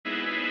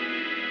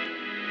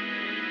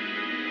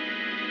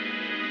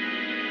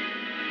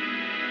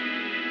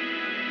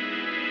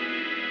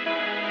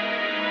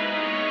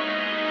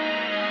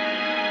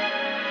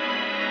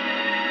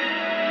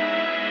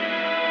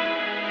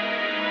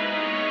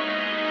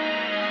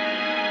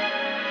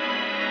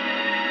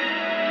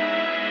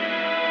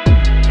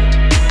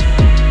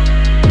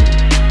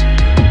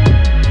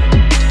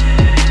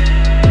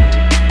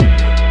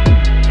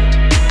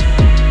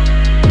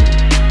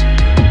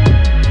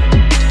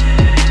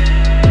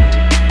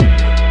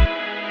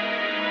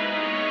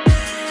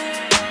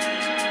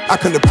I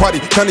come to party,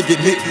 trying to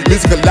get lit.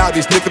 Music loud,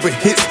 these nothing but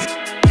hits.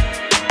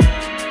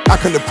 I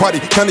come to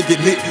party, trying to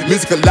get lit.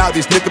 Music loud,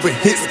 these nothing but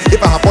hits.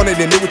 If I hop on it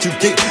and know what you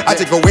get, I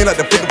just go in like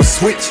the flip of a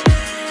switch.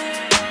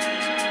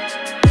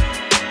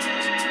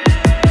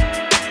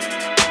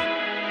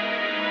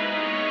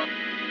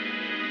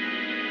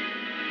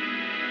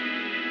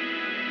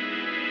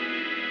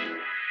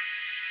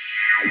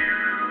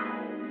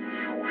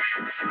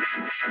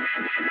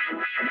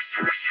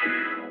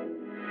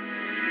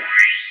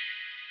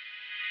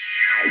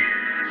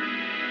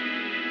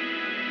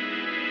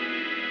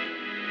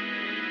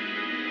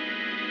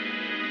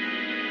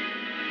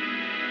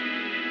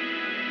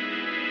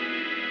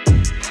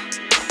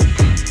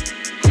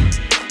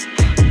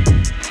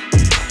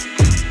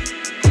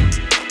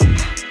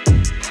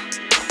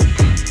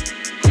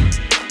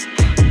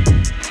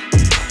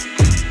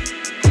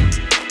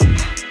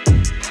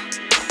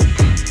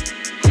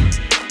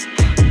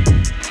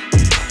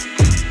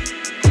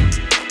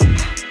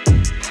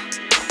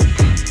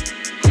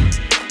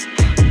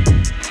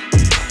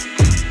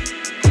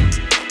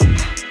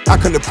 I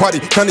come to party,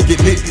 trying to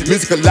get lit.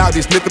 Music loud,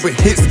 these nothing but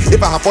hits.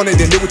 If I hop on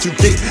it and know what you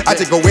get, I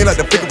just go in like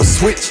the flip of a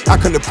switch. I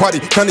come to party,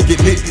 trying to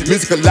get lit.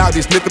 Music loud,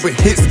 these nothing but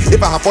hits.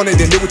 If I hop on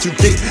it and know what you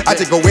get, I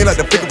just go in like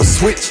the flip of a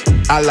switch.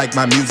 I like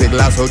my music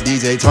loud, so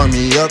DJ turn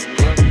me up.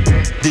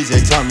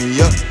 DJ turn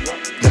me up.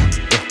 Yeah,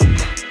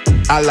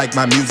 yeah. I like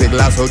my music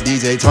loud, so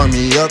DJ turn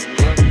me up.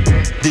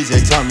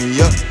 DJ turn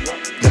me up.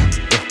 Yeah, yeah.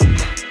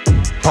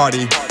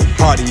 Party,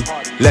 party,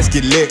 let's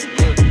get lit.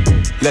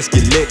 Let's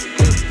get lit,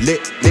 lit,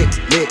 lit,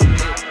 lit.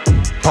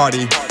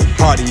 Party,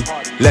 party,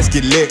 let's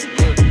get lit.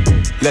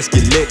 Let's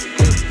get lit,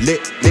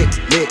 lit, lit,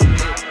 lit.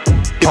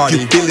 Party,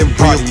 if you feeling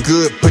real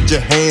good, put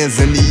your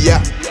hands in the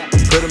air.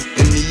 Put them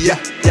in the air,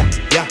 yeah,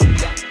 yeah.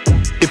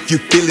 If you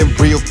feeling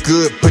real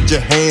good, put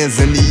your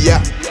hands in the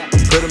air.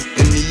 Put them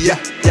in the air,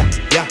 yeah,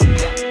 yeah.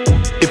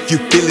 If you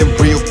feeling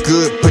real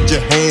good, put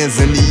your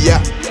hands in the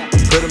air.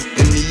 Put them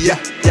in the air,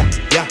 yeah,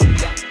 yeah.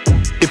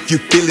 If you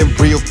feeling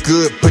real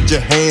good, put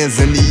your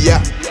hands in the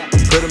air.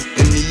 Put them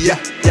in the air,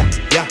 yeah,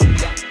 yeah.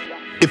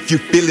 If you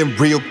feeling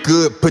real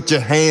good, put your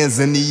hands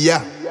in the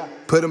air.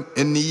 Put them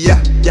in the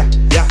air, yeah,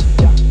 yeah.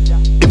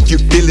 If you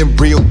feeling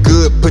real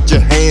good, put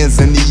your hands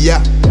in the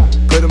air.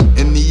 Put them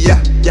in the air,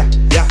 yeah,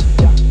 yeah.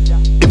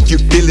 If you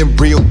feeling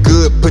real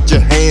good, put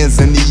your hands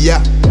in the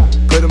air.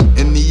 Put them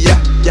in the air,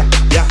 yeah,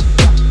 yeah.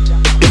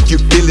 If you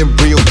feeling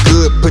real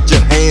good, put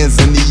your hands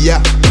in the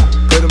air.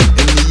 Put them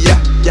in the air,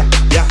 yeah,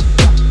 yeah.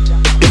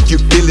 If you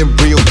feeling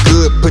real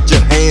good, put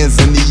your hands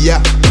in the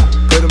air.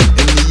 Put them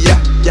in the air,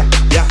 yeah,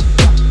 yeah.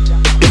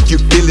 If you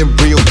feeling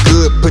real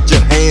good, put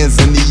your hands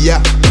in the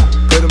air.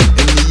 Put them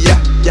in the air,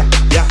 yeah,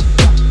 yeah.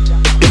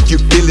 If you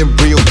feeling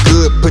real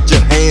good, put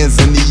your hands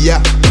in the air.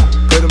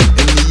 Put them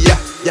in the air,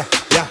 yeah,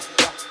 yeah.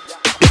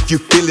 If you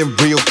feeling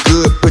real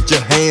good, put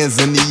your hands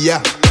in the air.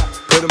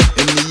 Put them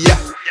in the air.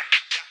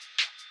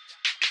 If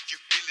you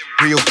feeling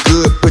real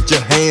good, put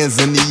your hands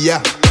in the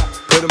air.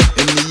 Put them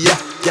in the air,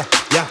 yeah,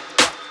 yeah.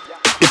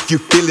 If you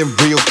feeling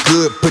real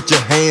good, put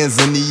your hands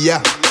in the air.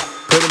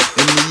 Put them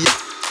in the air.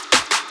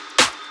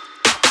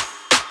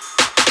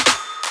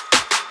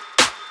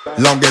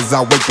 Long as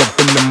I wake up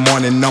in the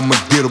morning, I'ma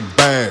get a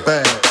bag.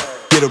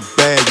 Get a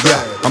bag,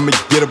 yeah, I'ma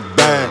get a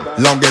bag.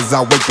 Long as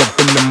I wake up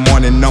in the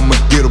morning, I'ma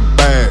get a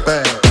bag.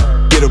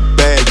 Get a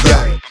bag,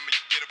 yeah.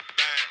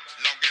 Long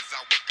as I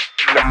wake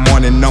up in the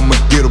morning, I'ma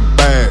get a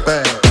bag.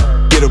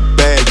 Get a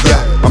bag,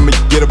 yeah, I'ma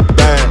get a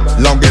bag.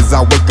 Long as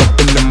I wake up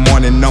in the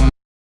morning, I'ma.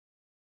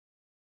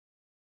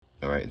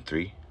 Alright, in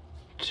 3,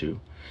 2,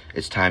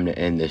 it's time to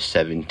end this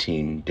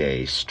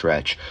 17-day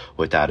stretch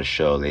without a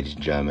show, ladies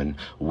and gentlemen.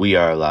 We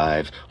are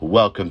live.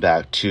 Welcome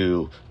back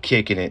to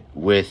Kicking It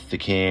with the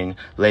King.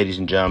 Ladies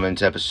and gentlemen,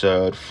 it's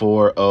episode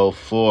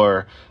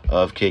 404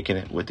 of Kicking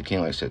It with the King.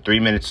 Like I said, 3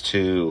 minutes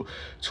to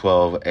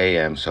 12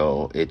 a.m.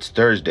 So it's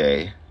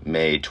Thursday,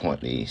 May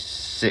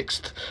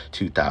 26th,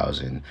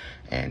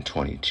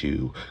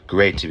 2022.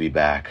 Great to be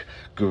back.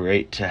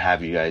 Great to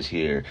have you guys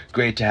here.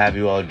 Great to have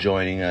you all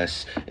joining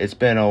us. It's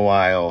been a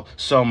while.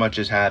 So much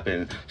has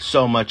happened.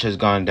 So much has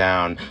gone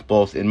down,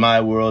 both in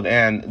my world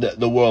and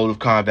the world of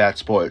combat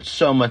sports.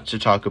 So much to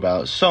talk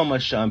about. So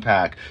much to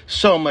unpack.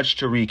 So much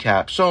to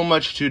recap. So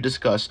much to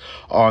discuss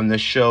on the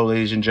show,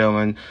 ladies and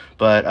gentlemen.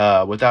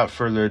 But without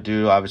further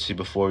ado, obviously,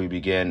 before we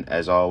begin,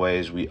 as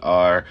always, we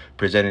are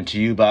presented to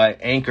you by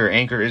Anchor.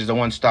 Anchor is the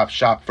one-stop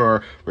shop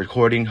for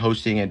recording,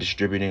 hosting, and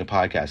distributing a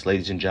podcast.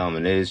 Ladies and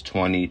gentlemen, it is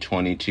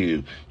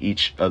 2022.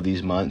 Each of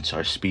these months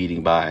are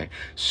speeding by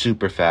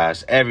super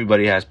fast.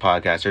 Everybody has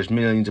podcasts. There's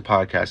millions of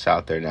podcasts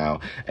out there now.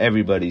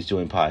 Everybody's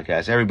doing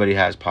podcasts. Everybody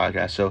has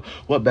podcasts. So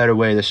what better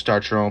way to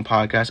start your own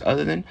podcast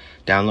other than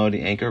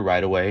downloading Anchor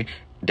right away?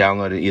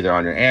 Download it either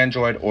on your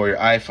Android or your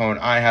iPhone.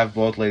 I have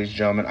both, ladies and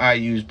gentlemen. I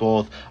use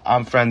both.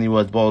 I'm friendly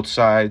with both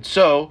sides.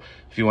 So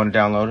if you want to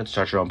download it,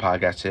 start your own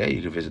podcast today,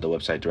 you can visit the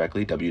website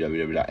directly,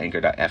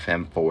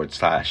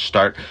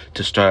 www.anchor.fm/start,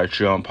 to start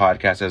your own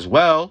podcast, as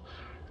well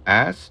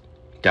as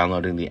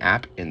downloading the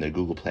app in the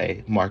Google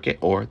Play Market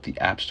or the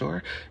App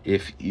Store.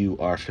 If you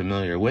are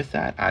familiar with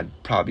that,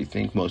 I'd probably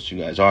think most of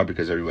you guys are,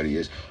 because everybody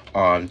is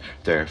on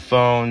their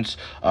phones.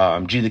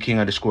 G the King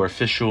 _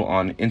 official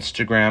on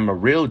Instagram, a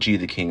real G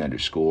the King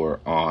 _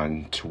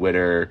 on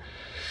Twitter.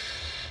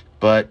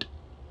 But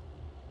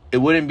it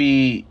wouldn't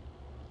be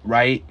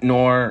right,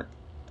 nor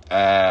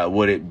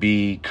would it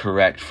be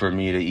correct for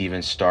me to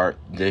even start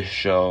this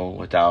show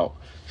without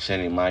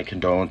sending my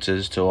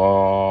condolences to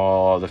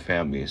all the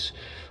families,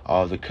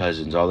 all the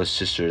cousins, all the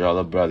sisters, all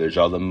the brothers,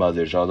 all the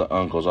mothers, all the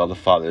uncles, all the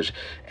fathers,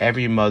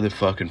 every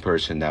motherfucking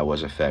person that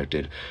was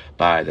affected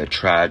by the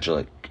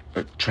tragic,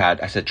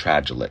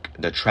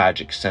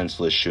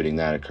 senseless shooting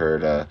that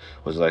occurred,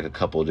 was like a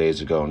couple of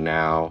days ago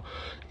now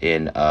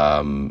in,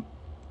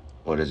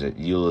 Uvalde,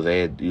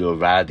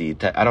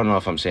 I don't know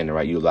if I'm saying it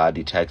right,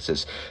 Uvalde,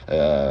 Texas.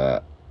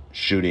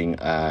 Shooting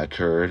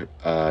occurred.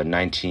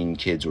 19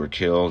 kids were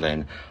killed,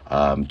 and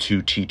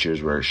 2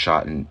 teachers were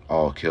shot and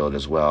all killed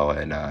as well.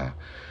 And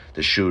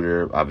the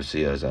shooter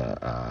obviously was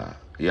a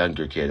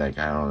younger kid, like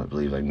I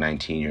believe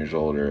 19 years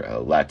old, or a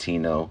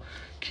Latino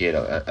kid,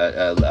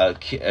 a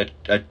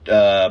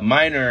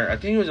minor. I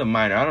think he was a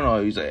minor. I don't know.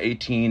 He was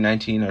 18,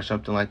 19 or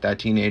something like that.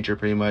 Teenager,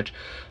 pretty much.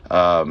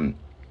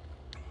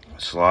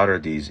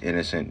 Slaughtered these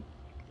innocent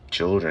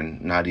children.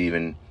 Not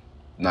even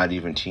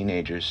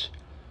teenagers.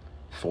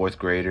 4th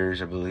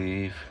graders, I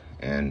believe.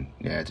 And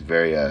yeah, it's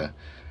very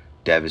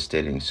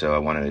devastating. So I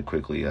wanted to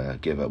quickly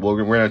give up. Well,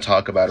 we're going to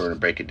talk about it. We're going to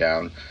break it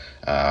down.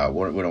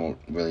 We don't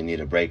really need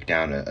to break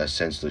down a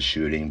senseless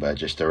shooting, but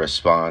just a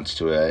response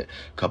to it,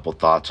 a couple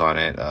thoughts on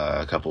it,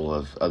 a couple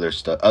of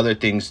other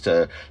things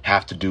to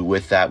have to do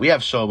with that. We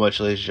have so much,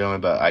 ladies and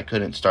gentlemen, but I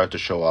couldn't start the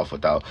show off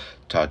without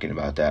talking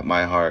about that.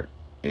 My heart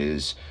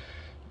is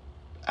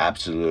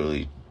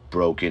absolutely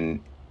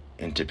broken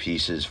into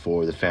pieces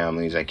for the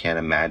families. I can't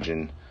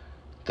imagine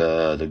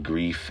the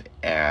grief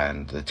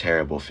and the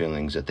terrible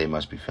feelings that they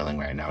must be feeling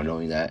right now,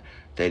 knowing that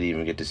they didn't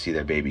even get to see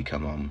their baby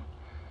come home.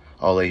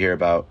 All they hear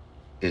about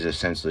is a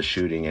senseless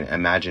shooting, and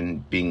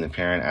imagine being the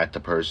parent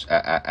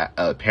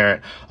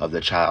parent of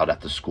the child at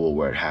the school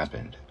where it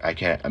happened. I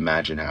can't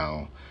imagine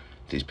how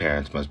these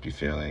parents must be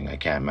feeling. I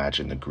can't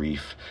imagine the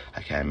grief.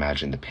 I can't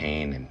imagine the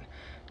pain. And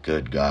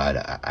good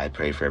God, I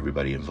pray for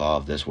everybody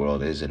involved. This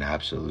world is an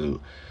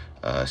absolute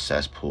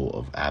cesspool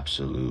of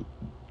absolute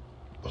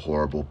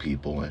horrible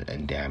people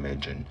and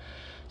damage and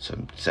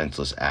some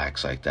senseless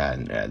acts like that.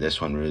 And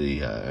this one really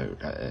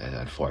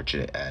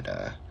unfortunate.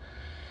 And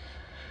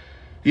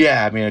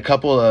yeah, I mean, a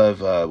couple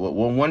of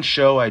one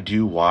show I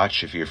do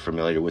watch, if you're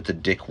familiar with the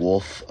Dick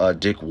Wolf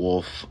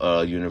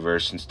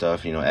universe and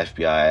stuff, you know,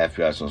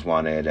 FBI's Most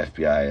Wanted,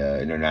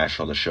 FBI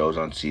International, the shows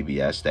on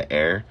CBS that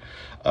air.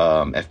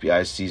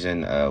 FBI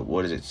season,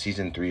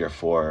 season 3 or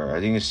 4? I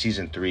think it's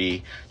season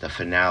 3. The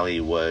finale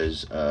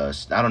was,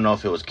 I don't know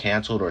if it was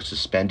canceled or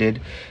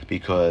suspended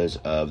because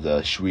of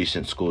the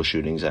recent school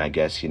shootings. And I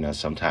guess, you know,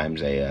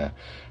 sometimes they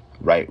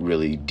write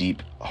really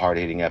deep,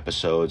 hard-hitting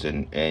episodes,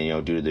 and you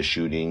know, due to the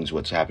shootings,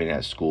 what's happening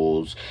at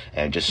schools,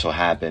 and just so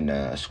happened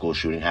a school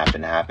shooting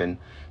happened to happen,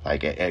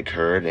 like it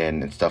occurred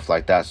and stuff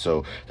like that.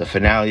 So the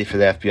finale for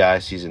the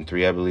FBI season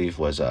 3, I believe,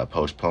 was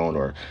postponed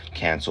or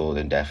canceled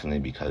indefinitely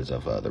because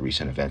of the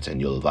recent events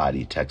in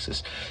Uvalde,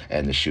 Texas,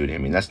 and the shooting. I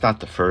mean, that's not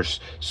the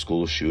first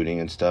school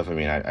shooting and stuff. I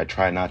mean, I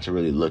try not to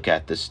really look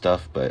at this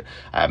stuff, but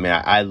I mean,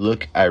 I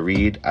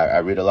read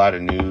a lot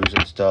of news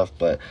and stuff,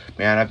 but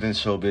man, I've been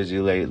so busy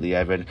lately.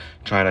 I've been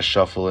trying to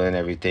shuffle in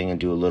everything and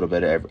do a little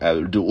bit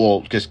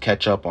of just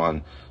catch up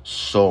on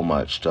so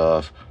much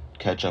stuff.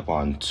 Catch up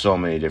on so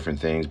many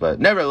different things. But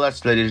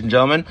nevertheless, ladies and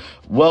gentlemen,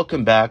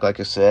 welcome back. Like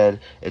I said,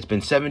 it's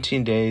been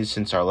 17 days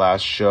since our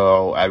last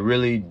show. I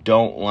really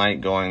don't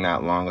like going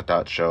that long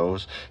without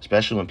shows,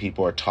 especially when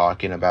people are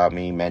talking about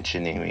me,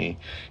 mentioning me,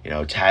 you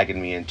know,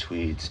 tagging me in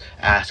tweets,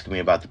 asking me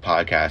about the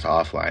podcast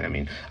offline. I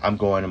mean, I'm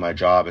going to my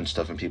job and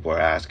stuff, and people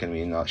are asking me,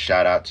 you know,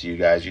 shout out to you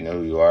guys, you know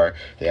who you are.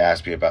 They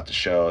ask me about the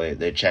show,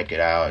 they check it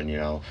out, and, you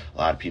know, a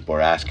lot of people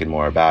are asking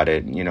more about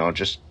it, you know,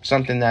 just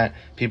something that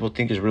people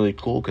think is really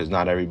cool, because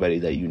not everybody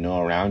that you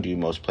know around you,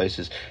 most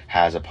places,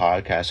 has a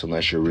podcast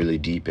unless you're really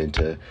deep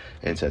into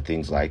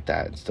things like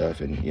that and stuff.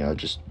 And, you know,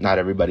 just not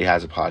everybody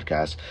has a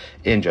podcast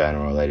in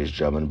general, ladies and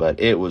gentlemen. But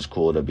it was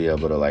cool to be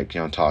able to, like,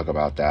 you know, talk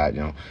about that,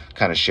 you know,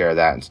 kind of share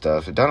that and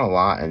stuff. I've done a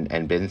lot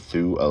and been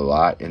through a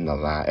lot in the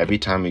last, every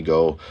time we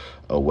go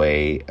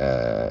away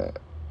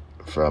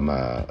from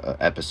a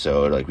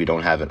episode, like we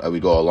don't have it, we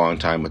go a long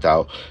time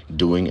without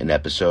doing an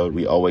episode.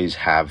 We always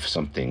have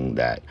something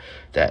that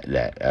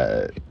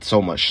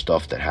so much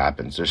stuff that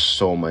happens. There's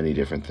so many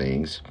different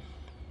things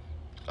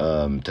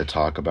to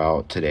talk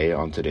about today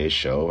on today's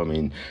show. I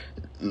mean,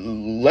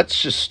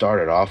 let's just start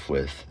it off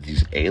with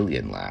these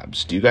alien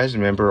labs. Do you guys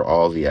remember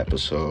all the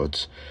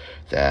episodes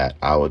that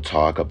I would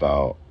talk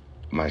about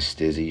my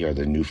stizzy or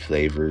the new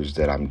flavors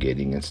that I'm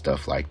getting and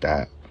stuff like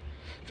that?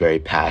 very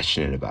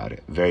passionate about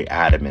it, very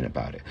adamant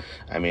about it.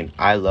 I mean,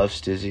 I love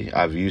Stizzy.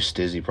 I've used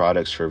Stizzy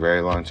products for a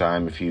very long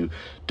time. If you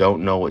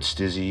don't know what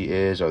Stizzy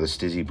is, or the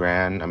Stizzy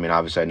brand, I mean,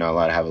 obviously I know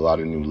I have a lot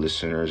of new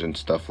listeners and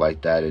stuff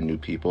like that, and new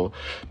people.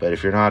 But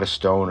if you're not a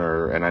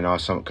stoner, and I know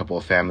a couple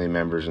of family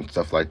members and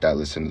stuff like that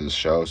listen to this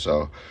show,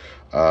 so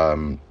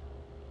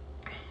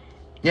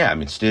yeah, I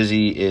mean,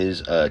 Stizzy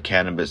is a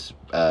cannabis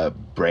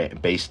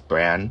based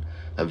brand,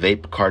 a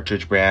vape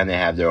cartridge brand. They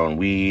have their own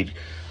weed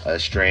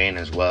strain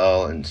as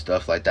well and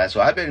stuff like that. So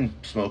I've been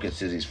smoking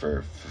Stizzies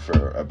for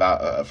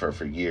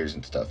years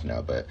and stuff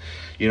now. But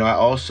you know, I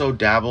also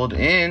dabbled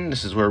in,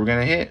 this is where we're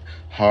gonna hit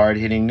hard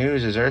hitting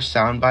news. Is there a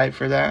soundbite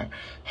for that?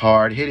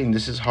 Hard hitting.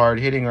 This is hard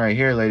hitting right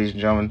here, ladies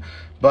and gentlemen.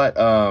 But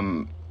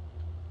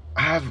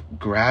I've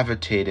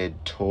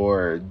gravitated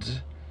towards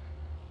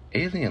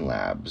Alien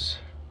Labs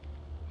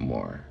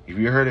more. Have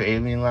you heard of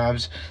Alien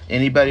Labs?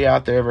 Anybody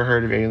out there ever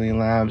heard of Alien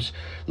Labs?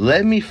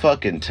 Let me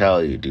fucking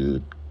tell you,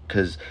 dude.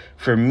 Because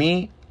for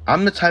me,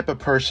 I'm the type of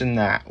person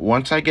that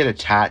once I get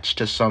attached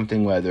to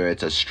something, whether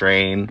it's a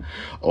strain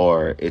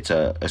or it's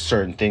a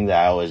certain thing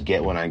that I always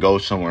get when I go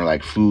somewhere,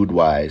 like food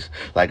wise,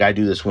 like I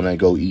do this when I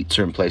go eat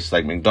certain places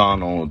like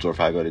McDonald's, or if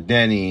I go to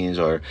Denny's,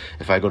 or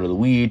if I go to the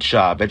weed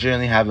shop, I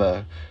generally have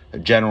a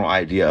general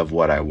idea of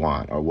what I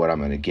want or what I'm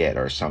going to get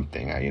or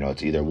something. You know,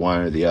 it's either one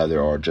or the other,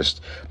 or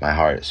just my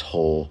heart is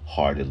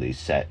wholeheartedly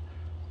set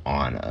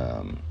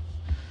on,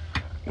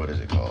 what is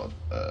it called?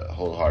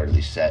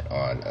 Wholeheartedly set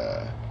on,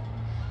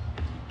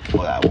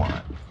 what I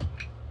want.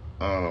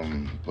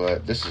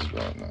 But this is,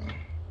 no,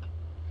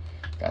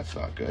 that's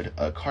not good.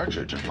 A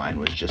cartridge of mine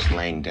was just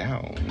laying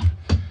down.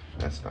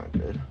 That's not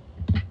good.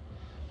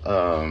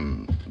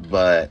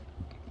 But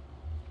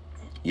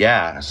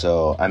yeah,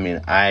 so I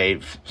mean,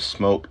 I've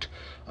smoked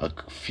a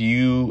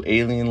few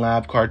Alien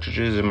Lab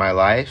cartridges in my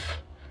life,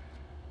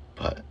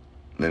 but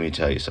let me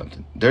tell you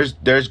something.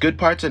 There's good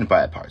parts and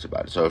bad parts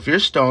about it. So if you're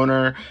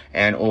stoner,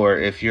 and or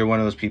if you're one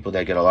of those people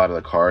that get a lot of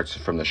the carts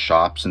from the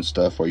shops and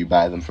stuff, or you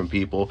buy them from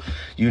people,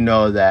 you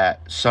know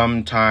that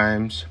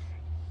sometimes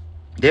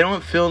they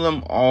don't fill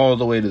them all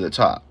the way to the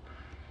top,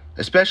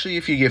 especially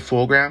if you get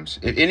full grams.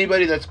 If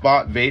anybody that's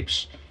bought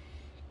vapes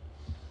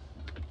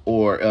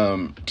or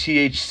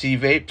THC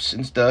vapes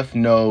and stuff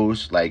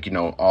knows, like, you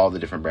know, all the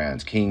different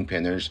brands.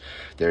 Kingpin,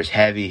 there's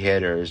heavy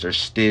hitters, there's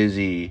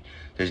Stizzy,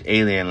 there's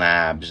Alien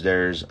Labs,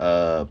 there's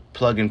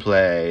Plug and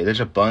Play. There's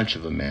a bunch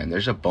of them, man.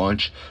 There's a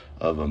bunch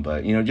of them.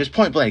 But, you know, just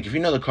point blank, if you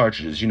know the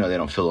cartridges, you know they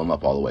don't fill them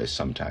up all the way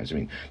sometimes. I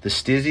mean, the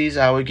Stizzies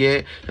I would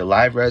get, the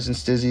live resin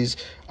Stizzies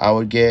I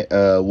would get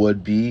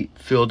would be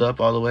filled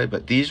up all the way.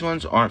 But these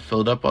ones aren't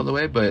filled up all the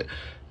way, but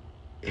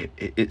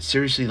it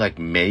seriously, like,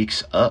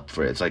 makes up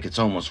for it. It's like, it's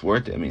almost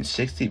worth it. I mean,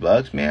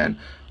 $60, man,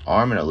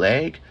 arm and a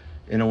leg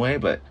in a way,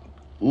 but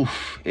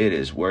oof, it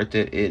is worth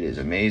it. It is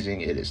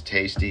amazing. It is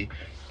tasty.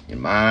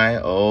 And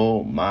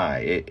oh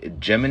my,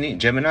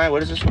 Gemini,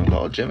 what is this one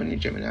called?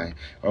 Gemini,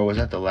 or was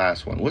that the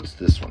last one? What's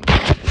this one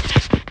called?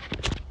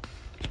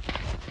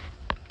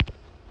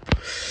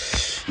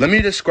 Let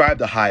me describe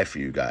the high for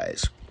you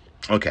guys.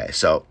 Okay,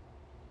 so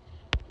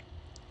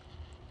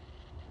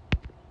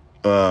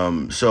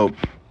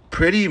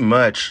pretty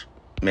much,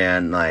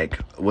 man, like,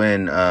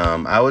 when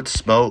I would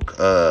smoke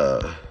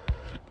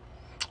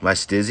my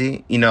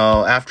Stizzy, you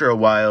know, after a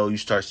while you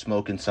start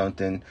smoking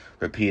something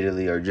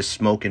repeatedly, or just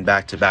smoking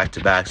back to back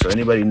to back. So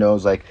anybody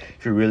knows, like,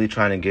 if you're really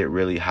trying to get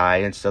really high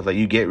and stuff, like,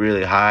 you get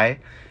really high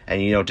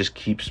and you don't just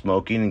keep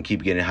smoking and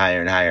keep getting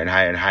higher and higher and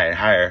higher and higher and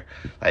higher.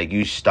 Like,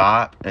 you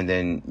stop, and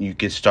then you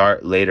can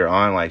start later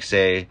on, like,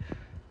 say,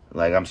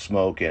 like, I'm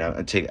smoking,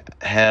 I take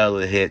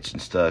hella hits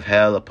and stuff,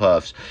 hella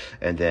puffs,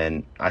 and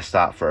then I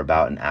stop for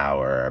about an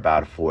hour,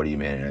 about 40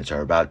 minutes,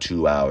 or about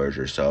 2 hours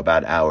or so,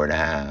 about an hour and a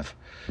half,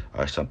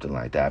 or something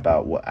like that,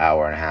 about an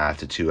hour and a half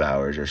to 2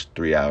 hours, or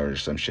 3 hours, or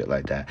some shit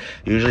like that.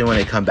 Usually when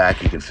they come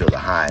back, you can feel the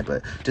high,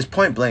 but just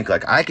point blank,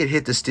 like, I could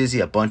hit the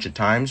Stizzy a bunch of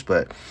times,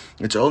 but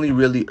it's only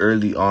really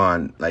early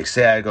on. Like,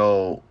 say I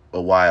go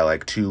a while,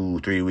 like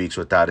 2-3 weeks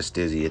without a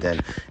Stizzy,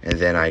 and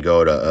then I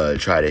go to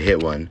try to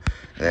hit one,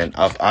 and then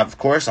of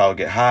course I'll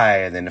get high,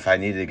 and then if I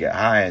needed to get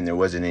high and there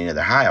wasn't any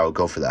other high, I would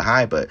go for the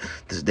high. But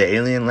the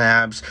Alien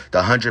Labs,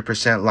 the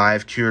 100%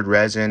 live cured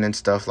resin and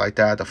stuff like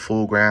that, the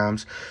full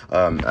grams,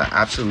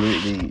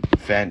 absolutely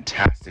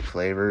fantastic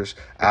flavors,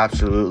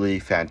 absolutely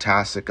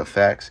fantastic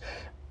effects,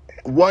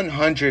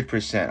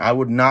 100%. I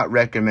would not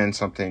recommend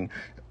something.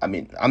 I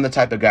mean, I'm the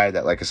type of guy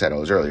that, like I said, I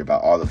was earlier,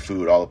 about all the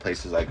food, all the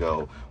places I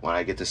go, when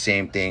I get the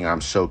same thing,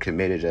 I'm so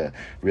committed to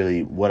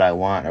really what I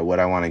want or what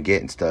I want to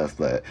get and stuff.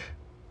 But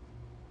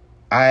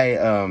I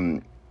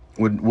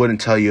wouldn't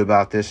tell you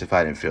about this if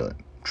I didn't feel it.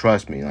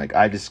 Trust me. Like,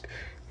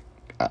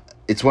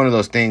 it's one of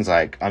those things,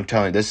 like, I'm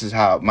telling you, this is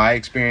how my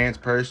experience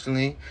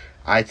personally.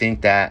 I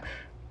think that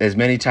as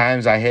many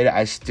times I hit it,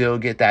 I still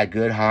get that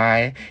good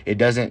high. It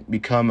doesn't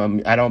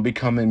I don't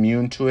become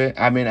immune to it.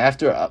 I mean,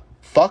 after a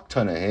fuck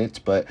ton of hits,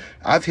 but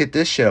I've hit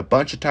this shit a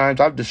bunch of times.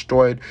 I've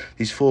destroyed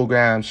these full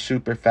grams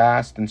super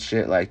fast and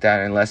shit like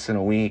that in less than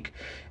a week.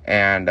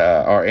 and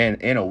or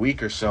in a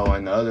week or so,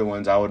 and the other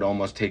ones I would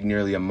almost take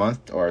nearly a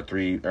month or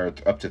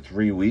up to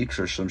 3 weeks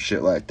or some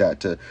shit like that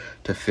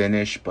to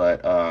finish.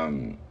 But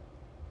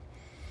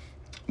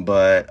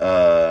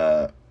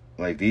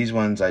like these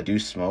ones I do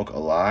smoke a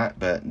lot,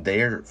 but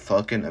they're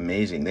fucking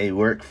amazing. They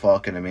work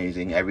fucking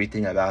amazing.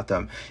 Everything about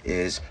them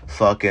is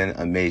fucking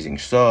amazing.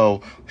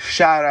 So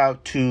shout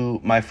out to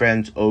my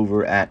friends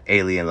over at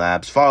Alien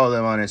Labs. Follow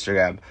them on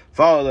Instagram.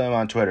 Follow them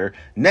on Twitter.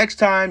 Next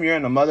time you're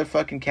in a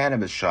motherfucking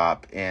cannabis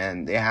shop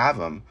and they have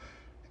them,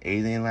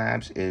 Alien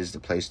Labs is the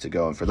place to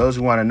go. And for those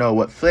who want to know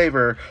what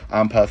flavor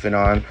I'm puffing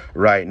on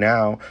right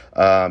now,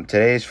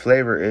 today's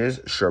flavor is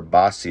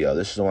Sherbacio.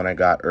 This is the one I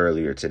got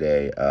earlier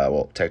today.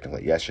 Well,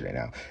 technically yesterday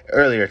now.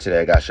 Earlier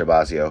today I got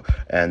Sherbacio,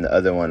 and the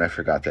other one I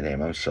forgot the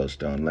name. I'm so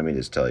stoned. Let me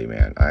just tell you,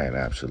 man, I am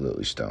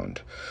absolutely stoned.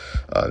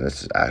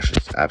 This is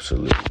actually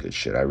absolutely good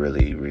shit. I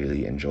really,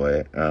 really enjoy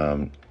it.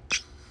 A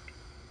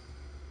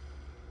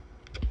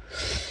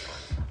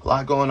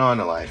lot going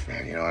on in life,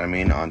 man. You know what I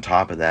mean? On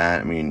top of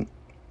that, I mean,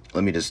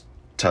 let me just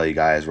tell you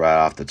guys right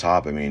off the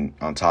top, I mean,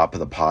 on top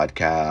of the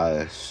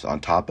podcast, on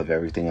top of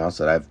everything else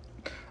that I've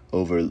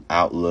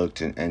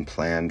outlooked and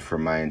planned for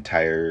my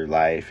entire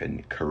life,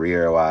 and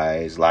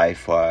career-wise,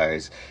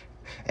 life-wise,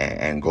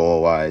 and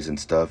goal-wise and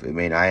stuff, I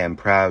mean, I am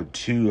proud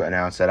to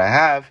announce that I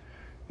have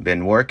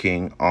been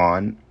working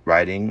on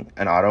writing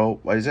an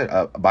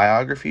a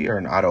biography or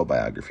an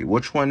autobiography?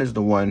 Which one is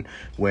the one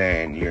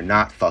when you're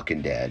not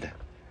fucking dead?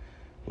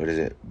 What is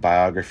it?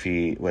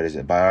 Biography. What is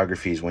it?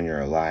 Biography is when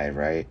you're alive,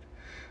 right?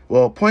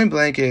 Well, point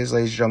blank is,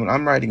 ladies and gentlemen,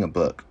 I'm writing a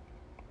book.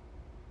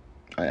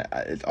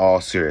 It's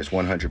all serious,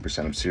 100%.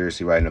 I'm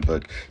seriously writing a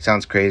book.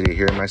 Sounds crazy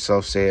hearing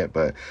myself say it,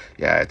 but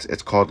yeah,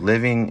 it's called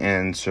Living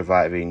and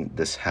Surviving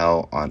This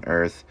Hell on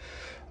Earth.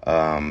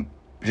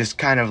 Just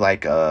kind of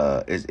like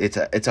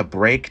it's a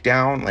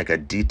breakdown, like a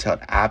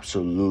detailed,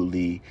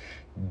 absolutely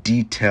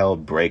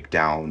detailed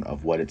breakdown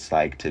of what it's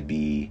like to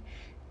be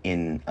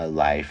in a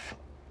life.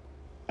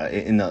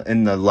 In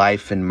the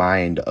life and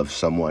mind of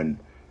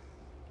someone.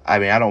 I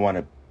mean, I don't want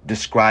to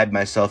describe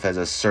myself as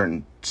a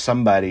certain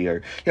somebody, or,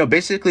 you know,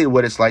 basically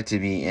what it's like to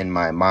be in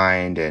my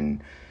mind,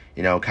 and,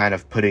 you know, kind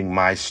of putting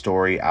my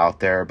story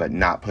out there, but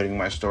not putting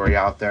my story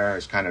out there.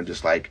 It's kind of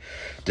just like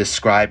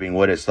describing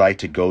what it's like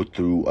to go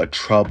through a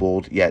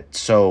troubled yet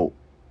so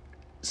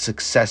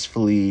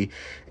successfully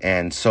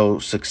and so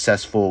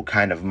successful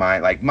kind of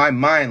mind. Like my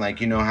mind,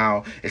 like, you know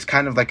how it's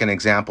kind of like an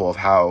example of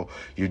how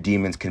your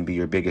demons can be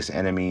your biggest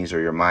enemies, or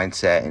your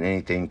mindset, and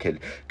anything could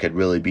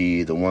really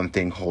be the one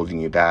thing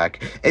holding you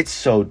back. It's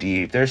so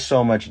deep. There's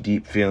so much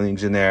deep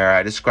feelings in there.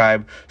 I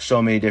describe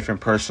so many different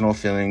personal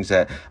feelings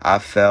that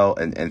I've felt,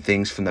 and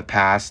things from the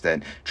past,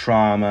 and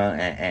trauma,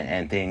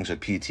 and things with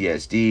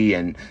PTSD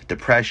and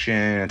depression,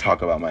 and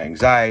talk about my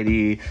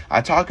anxiety. I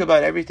talk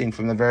about everything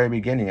from the very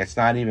beginning. It's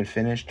not even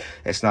finished.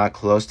 It's not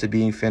close to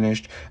being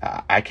finished.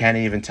 I can't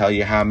even tell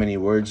you how many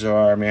words there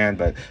are, man,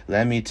 but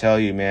let me tell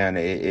you, man,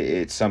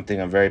 it's something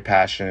I'm very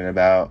passionate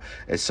about.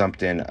 It's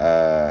something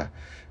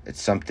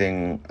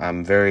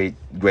I'm very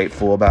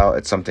grateful about.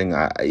 It's something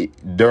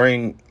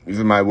during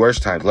even my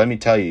worst times, let me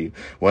tell you,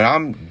 when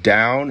I'm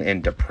down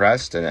and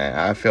depressed and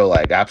I feel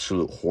like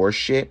absolute horse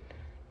shit,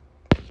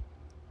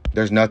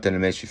 there's nothing that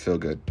makes me feel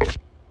good.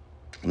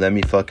 Let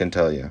me fucking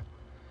tell you.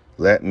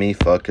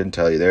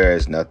 There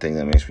is nothing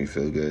that makes me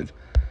feel good.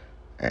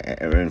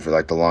 And for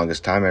like the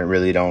longest time, I didn't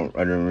really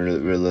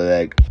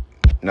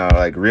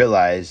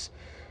realize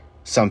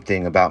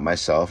something about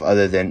myself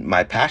other than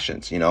my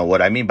passions. You know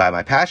what I mean by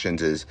my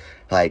passions is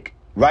like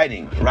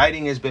writing.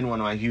 Writing has been one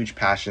of my huge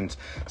passions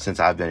since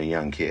I've been a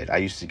young kid. I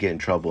used to get in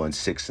trouble in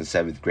 6th and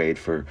 7th grade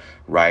for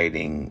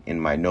writing in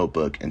my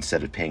notebook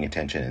instead of paying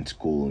attention in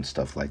school and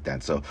stuff like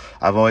that. So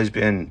I've always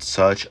been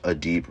such a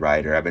deep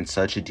writer. I've been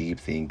such a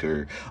deep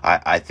thinker.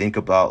 I think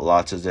about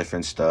lots of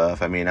different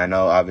stuff. I mean, I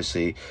know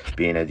obviously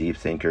being a deep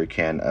thinker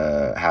can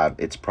have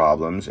its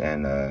problems,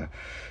 and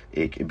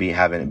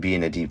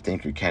being a deep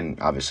thinker can,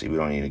 obviously, we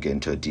don't need to get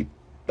into a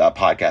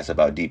podcast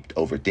about deep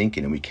overthinking,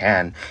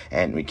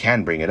 and we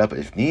can bring it up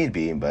if need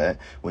be. But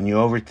when you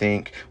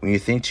overthink, when you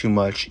think too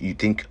much, you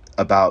think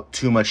about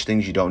too much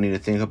things you don't need to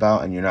think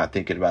about, and you're not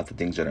thinking about the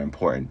things that are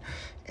important,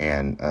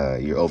 and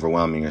you're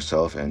overwhelming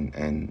yourself,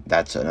 and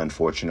that's an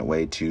unfortunate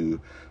way to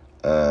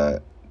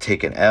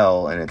take an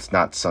L, and it's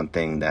not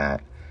something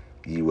that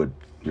you would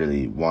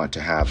really want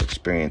to have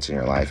experience in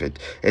your life.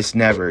 It's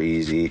never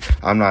easy.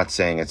 I'm not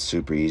saying it's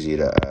super easy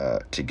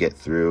to get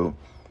through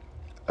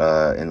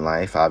in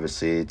life.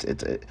 Obviously,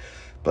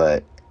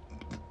 but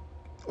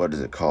what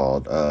is it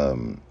called?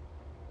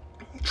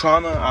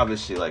 Trauma,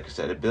 obviously, like I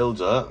said, it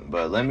builds up.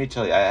 But let me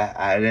tell you,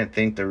 I didn't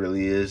think there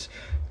really is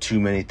too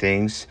many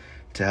things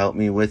to help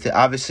me with it.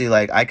 Obviously,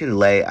 like, I could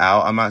lay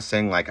out. I'm not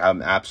saying like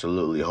I'm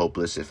absolutely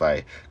hopeless if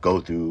I go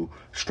through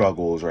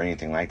struggles or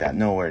anything like that.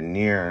 Nowhere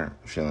near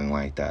feeling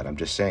like that. I'm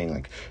just saying,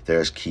 like,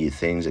 there's key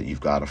things that you've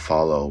got to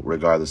follow,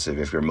 regardless of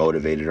if you're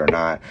motivated or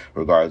not,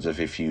 regardless of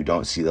if you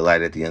don't see the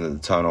light at the end of the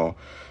tunnel.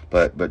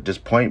 But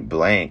just point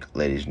blank,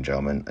 ladies and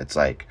gentlemen, it's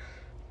like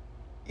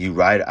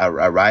I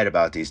write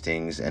about these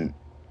things, and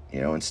You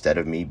know, instead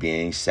of me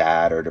being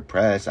sad or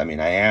depressed, I mean,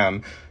 I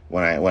am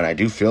when I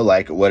do feel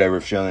like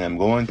whatever feeling I'm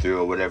going through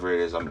or whatever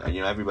it is,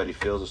 everybody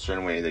feels a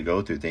certain way they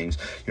go through things.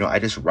 You know, I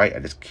just write. I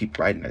just keep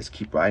writing. I just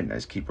keep writing. I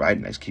just keep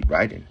writing. I just keep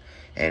writing.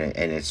 And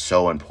it's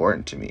so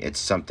important to me. It's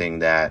something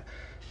that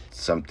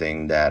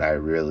I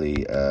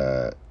really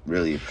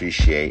really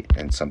appreciate,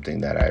 and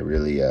something that I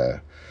really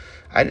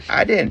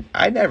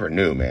I never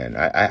knew, man.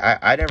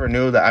 I never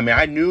knew that. I mean,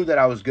 I knew that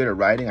I was good at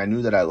writing. I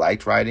knew that I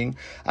liked writing.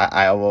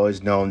 I've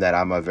always known that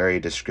I'm a very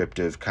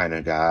descriptive kind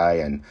of guy,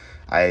 and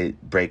I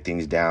break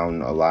things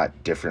down a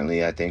lot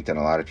differently, I think, than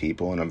a lot of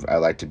people. And I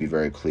like to be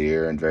very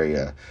clear and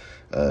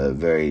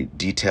very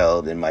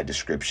detailed in my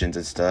descriptions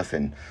and stuff.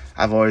 And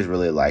I've always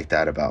really liked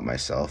that about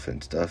myself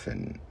and stuff.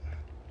 And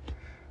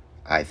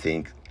I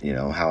think, you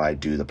know, how I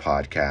do the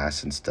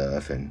podcast and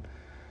stuff, and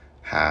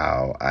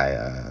how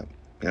I,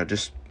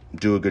 just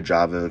do a good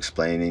job of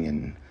explaining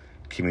and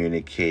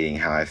communicating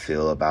how I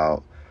feel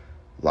about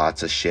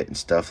lots of shit and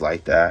stuff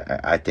like that.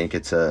 I think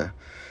it's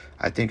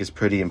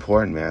pretty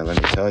important, man.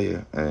 Let me tell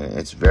you,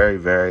 it's very,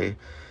 very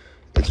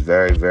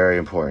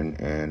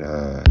important, and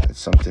it's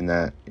something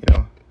that, you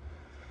know,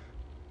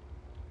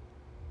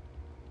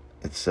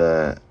 it's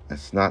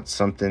not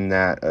something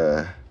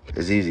that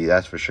is easy,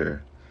 that's for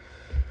sure.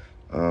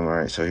 All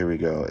right, so here we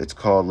go. It's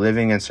called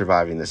Living and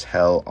Surviving This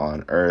Hell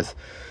on Earth.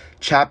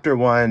 Chapter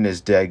 1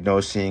 is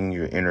diagnosing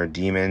your inner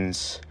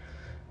demons.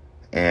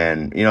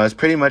 And, you know, it's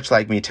pretty much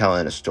like me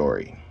telling a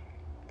story.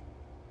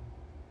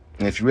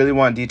 And if you really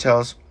want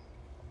details,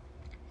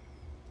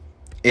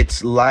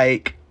 it's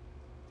literally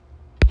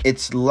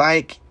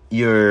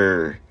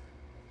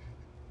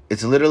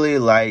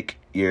like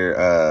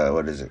your,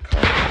 what is it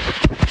called?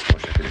 I wish I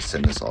could have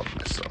said this all to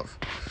myself.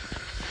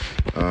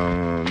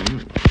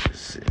 Let's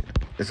see.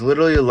 It's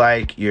literally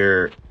like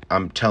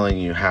I'm telling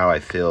you how I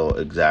feel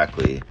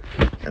exactly,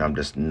 and I'm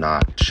just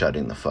not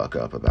shutting the fuck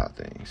up about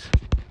things.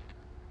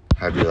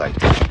 How do you like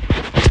that?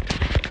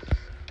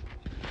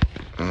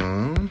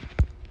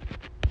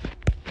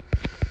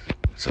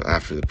 So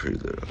after the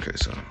prelude, okay,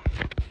 so.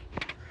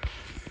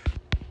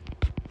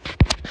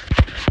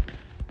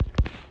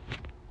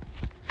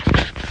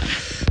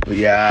 But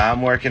yeah,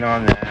 I'm working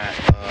on that.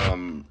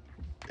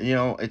 You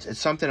know, it's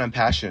something I'm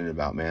passionate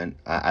about, man.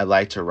 I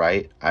like to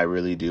write. I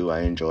really do.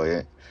 I enjoy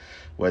it.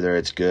 Whether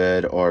it's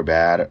good or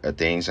bad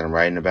things that I'm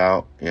writing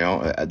about, you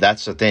know,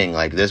 that's the thing.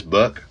 Like this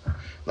book,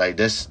 like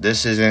this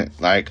isn't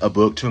like a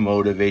book to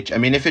motivate you. I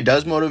mean, if it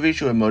does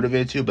motivate you, it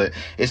motivates you, but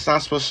it's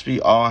not supposed to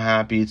be all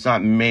happy. It's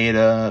not made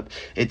up.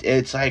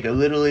 It's like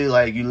literally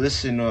like you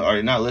listen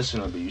or not listen,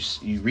 but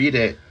you read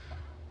it,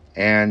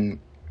 and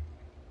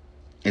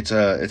it's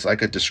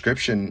like a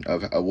description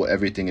of what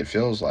everything it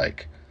feels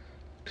like.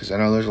 Because I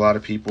know there's a lot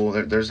of people,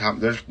 there's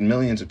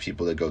millions of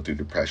people that go through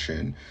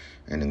depression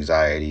and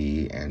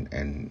anxiety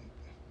and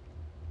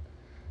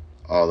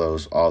all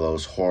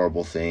those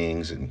horrible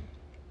things, and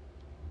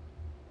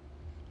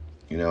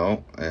you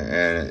know,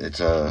 and it's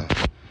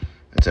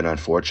an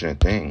unfortunate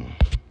thing.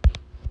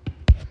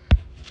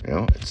 You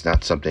know, it's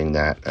not something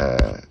that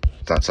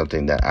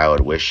I would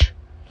wish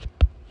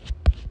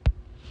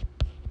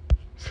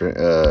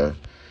for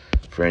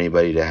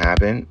anybody to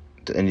happen,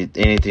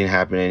 anything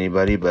happen to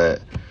anybody,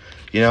 but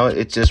you know,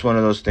 it's just one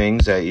of those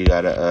things that you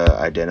gotta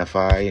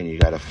identify, and you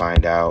gotta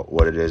find out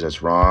what it is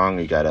that's wrong.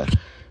 You gotta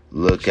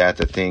look at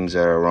the things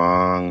that are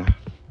wrong.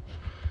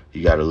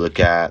 You gotta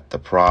look at the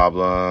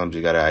problems.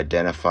 You gotta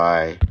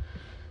identify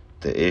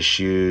the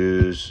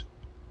issues.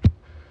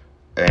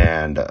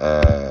 And,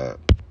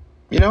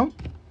 you know,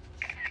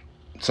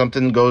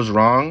 something goes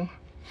wrong.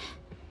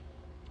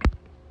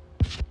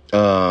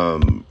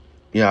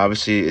 You know,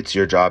 obviously it's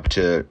your job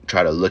to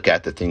try to look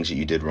at the things that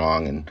you did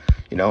wrong. And,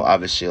 you know,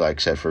 obviously, like I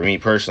said, for me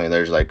personally,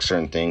 there's like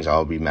certain things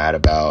I'll be mad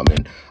about. I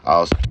mean,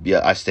 I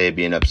stay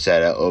being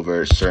upset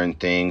over certain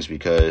things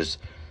because,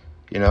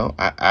 you know,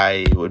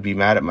 I would be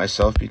mad at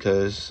myself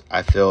because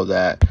I feel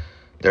that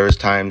there was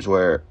times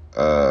where,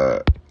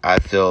 I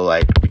feel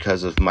like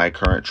because of my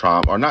current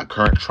trauma, or not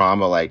current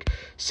trauma, like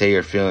say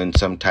you're feeling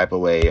some type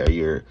of way, or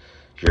you're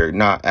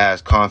not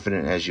as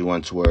confident as you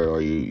once were, or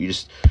you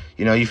just,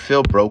 you know, you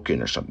feel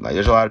broken or something. Like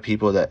there's a lot of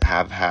people that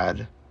have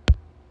had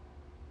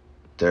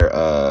their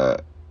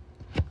what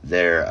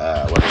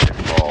is it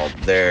called?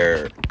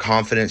 Their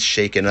confidence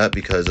shaken up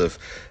because of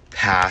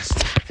past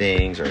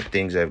things or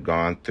things they've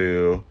gone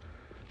through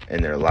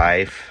in their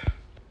life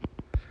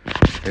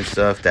and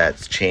stuff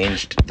that's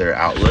changed their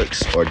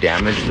outlooks or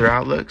damaged their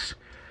outlooks.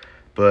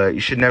 But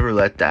you should never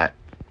let that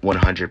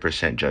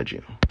 100% judge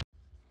you.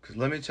 Because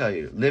let me tell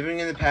you, living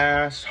in the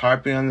past,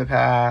 harping on the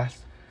past,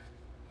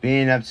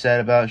 being upset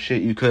about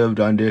shit you could have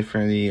done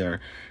differently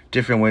or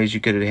different ways you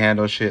could have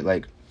handled shit,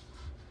 like,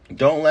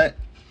 don't let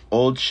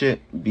old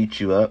shit beat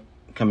you up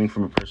coming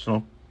from a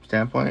personal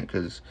standpoint,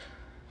 because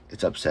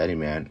it's upsetting,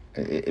 man.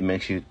 It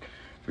makes you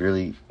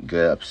really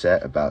get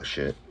upset about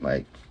shit.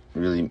 Like,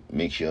 really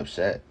makes you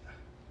upset.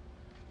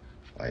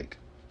 Like,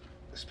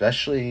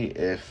 especially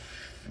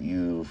if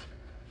you've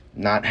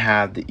not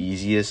had the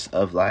easiest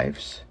of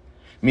lives.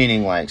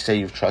 Meaning, like, say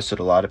you've trusted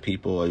a lot of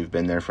people, or you've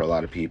been there for a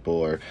lot of people,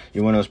 or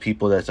you're one of those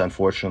people that's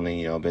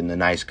unfortunately, been the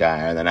nice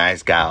guy or the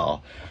nice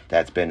gal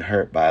that's been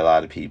hurt by a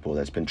lot of people,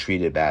 that's been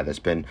treated bad, that's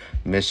been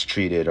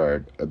mistreated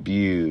or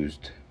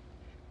abused.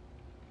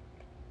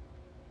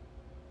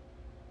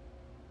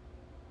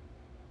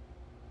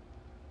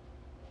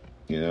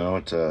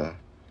 It's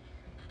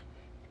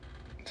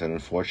an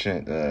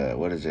unfortunate,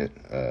 what is it?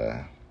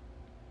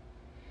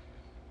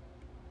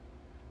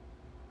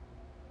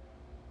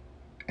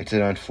 It's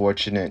an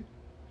unfortunate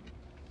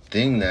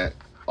thing that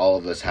all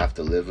of us have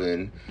to live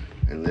in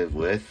and live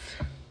with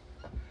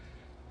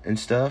and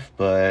stuff.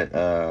 But,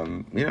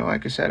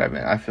 like I said,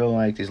 I feel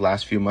like these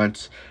last few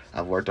months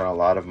I've worked on a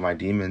lot of my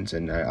demons,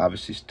 and I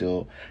obviously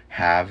still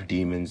have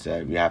demons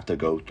that we have to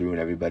go through, and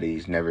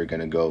everybody's never going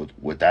to go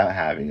without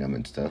having them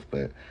and stuff.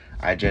 But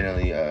I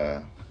generally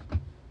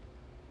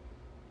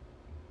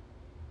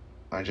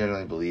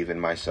believe in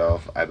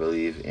myself. I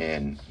believe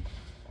in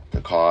the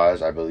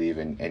cause. I believe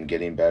in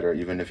getting better,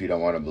 even if you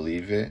don't want to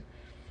believe it.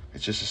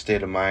 It's just a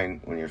state of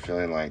mind when you're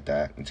feeling like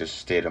that. It's just a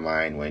state of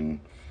mind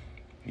when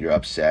you're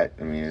upset.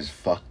 I mean, as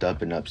fucked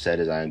up and upset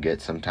as I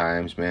get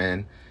sometimes,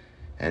 man.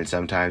 And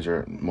sometimes,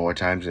 or more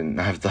times than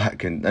I've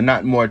thought,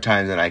 not more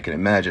times than I can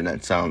imagine.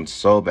 That sounds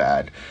so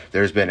bad.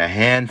 There's been a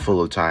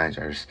handful of times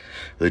I just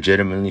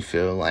legitimately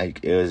feel like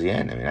it was the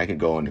end. I mean, I could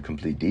go into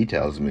complete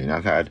details. I mean,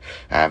 I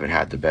haven't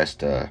had the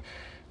best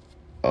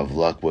of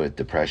luck with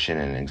depression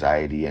and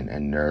anxiety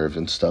and nerves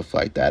and stuff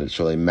like that. It's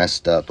really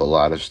messed up a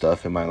lot of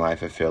stuff in my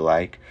life, I feel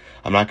like.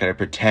 I'm not going to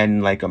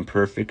pretend like I'm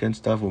perfect and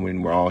stuff.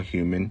 When we're all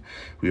human,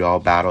 we all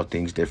battle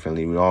things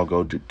differently. We all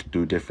go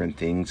do different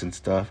things and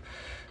stuff.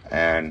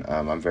 And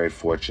I'm very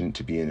fortunate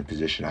to be in the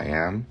position I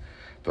am.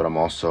 But I'm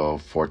also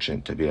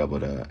fortunate to be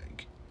able to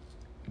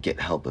get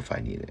help if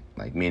I need it.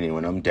 Like, meaning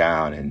when I'm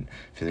down and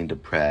feeling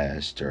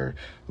depressed or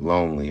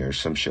lonely or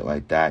some shit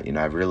like that,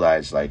 I've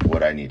realized, like,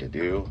 what I need to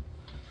do.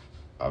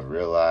 I've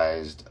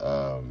realized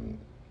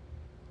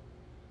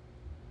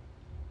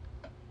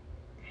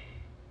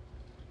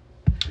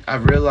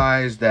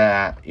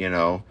that,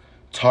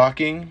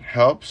 talking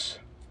helps,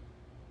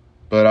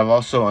 but I've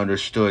also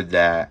understood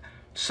that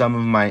some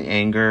of my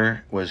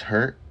anger was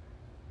hurt.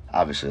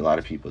 Obviously, a lot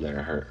of people that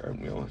are hurt are,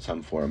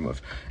 some form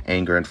of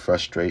anger and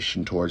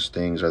frustration towards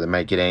things, or they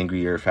might get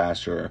angrier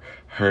faster, or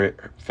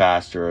hurt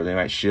faster, or they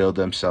might shield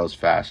themselves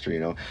faster.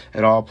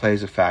 It all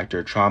plays a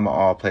factor. Trauma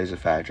all plays a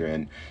factor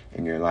in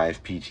your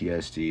life.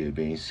 PTSD,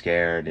 being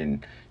scared,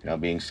 and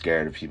being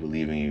scared of people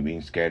leaving you,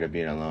 being scared of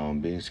being alone,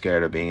 being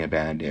scared of being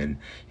abandoned.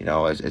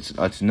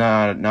 It's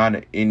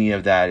not any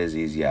of that is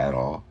easy at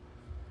all.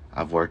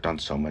 I've worked on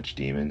so much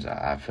demons.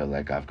 I feel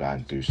like I've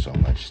gone through so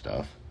much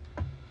stuff.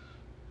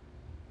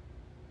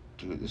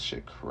 Dude, this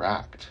shit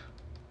cracked.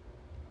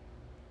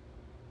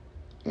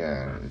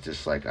 Yeah, it's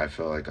just like, I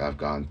feel like I've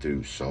gone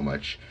through so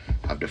much.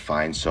 I've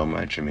defined so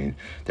much. I mean,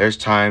 there's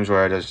times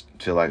where I just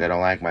feel like I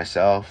don't like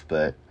myself,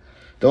 but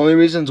the only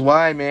reasons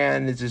why,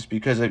 man, is just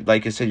because,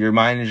 like I said, your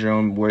mind is your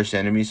own worst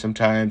enemy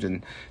sometimes,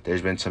 and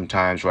there's been some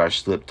times where I've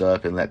slipped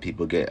up and let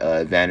people get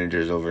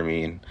advantages over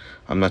me, and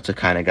I'm not the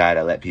kind of guy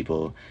to let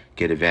people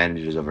get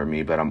advantages over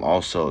me, but I'm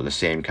also the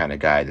same kind of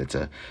guy that's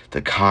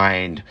the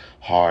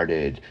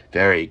kind-hearted,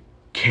 very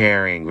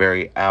caring,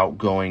 very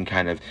outgoing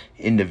kind of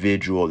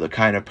individual, the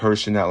kind of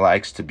person that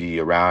likes to be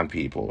around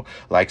people,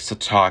 likes to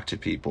talk to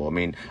people. I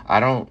mean,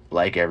 I don't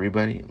like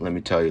everybody. Let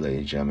me tell you, ladies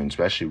and gentlemen,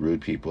 especially rude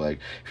people. Like,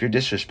 if you're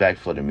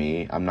disrespectful to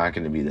me, I'm not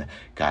going to be the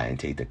guy and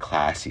take the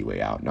classy way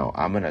out. No,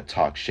 I'm going to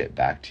talk shit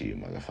back to you,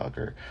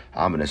 motherfucker.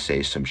 I'm going to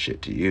say some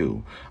shit to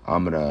you.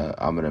 I'm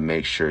going to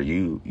make sure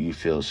you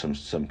feel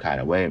some kind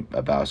of way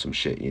about some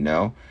shit,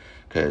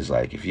 Because,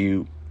 like, if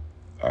you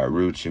are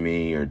rude to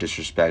me or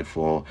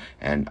disrespectful,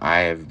 and I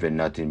have been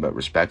nothing but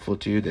respectful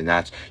to you, then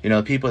that's,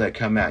 people that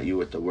come at you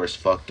with the worst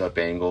fucked up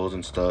angles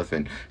and stuff,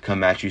 and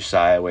come at you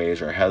sideways,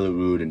 or hella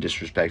rude and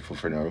disrespectful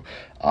for no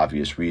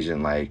obvious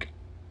reason, like,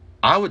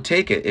 I would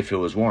take it if it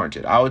was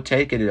warranted. I would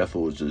take it if it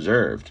was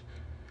deserved.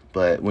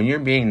 But when you're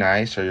being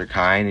nice, or you're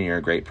kind, and you're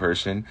a great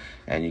person,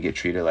 and you get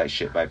treated like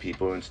shit by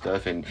people and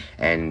stuff, and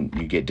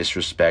you get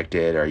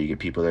disrespected, or you get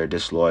people that are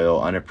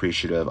disloyal,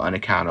 unappreciative,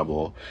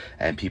 unaccountable,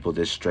 and people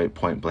just straight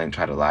point blank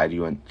try to lie to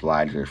you and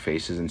lie to your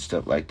faces and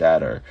stuff like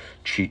that, or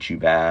treat you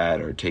bad,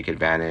 or take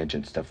advantage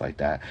and stuff like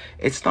that,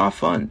 it's not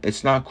fun.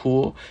 It's not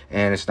cool,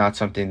 and it's not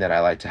something that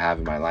I like to have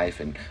in my life.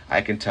 And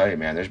I can tell you,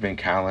 man, there's been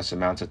countless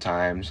amounts of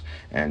times,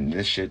 and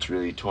this shit's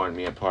really torn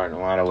me apart in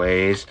a lot of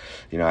ways.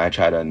 I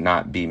try to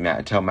not be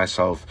mad, tell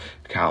myself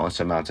countless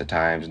amounts of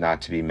times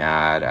not to be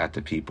mad at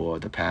the people of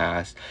the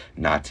past,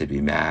 not to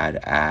be mad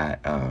at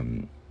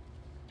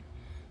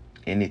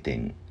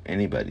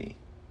anybody.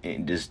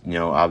 And just,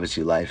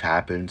 obviously life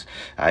happens.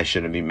 I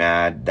shouldn't be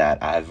mad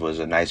that I was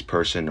a nice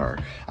person, or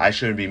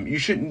you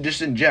shouldn't,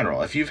 just in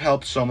general, if you've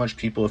helped so much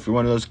people, if you're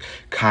one of those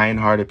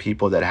kind-hearted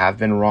people that have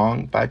been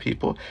wronged by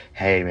people,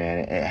 hey man,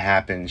 it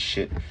happens.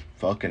 Shit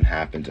fucking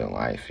happens in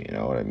life, you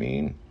know what I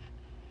mean?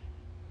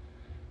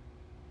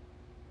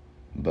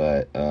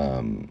 But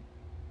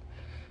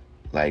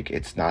like,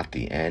 it's not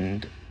the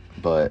end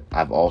but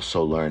I've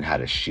also learned how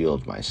to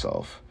shield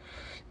myself.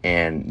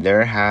 And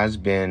there has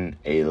been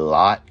a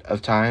lot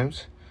of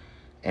times,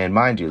 and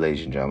mind you,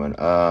 ladies and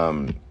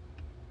gentlemen,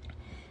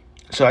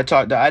 so I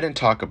didn't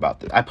talk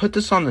about this. I put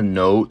this on the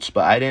notes,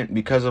 but I didn't,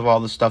 because of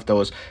all the stuff that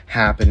was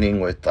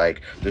happening with,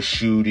 like, the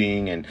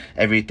shooting and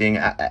everything.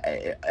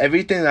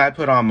 Everything that I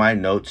put on my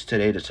notes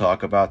today to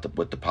talk about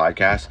with the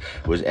podcast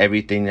was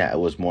everything that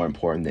was more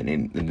important than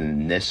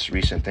in this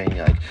recent thing.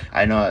 Like,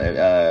 I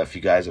know if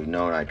you guys have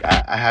known, like,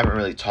 I haven't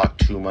really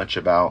talked too much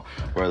about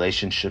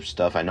relationship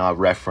stuff. I know I've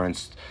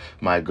referenced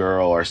my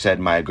girl or said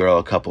my girl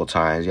a couple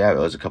times. Yeah, it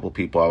was a couple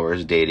people I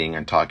was dating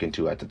and talking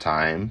to at the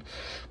time.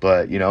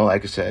 But, you know,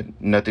 like I said,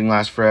 nothing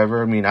lasts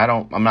forever. I mean,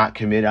 I'm not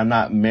committed. I'm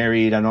not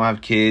married. I don't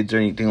have kids or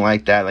anything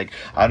like that. Like,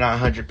 I'm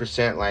not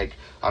 100%, like,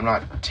 I'm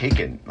not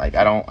taken. Like,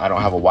 I don't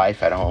have a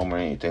wife at home or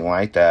anything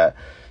like that.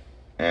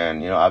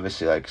 And, you know,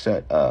 obviously, like I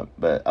said,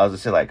 but I was gonna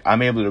say, like,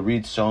 I'm able to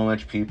read so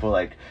much people.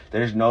 Like,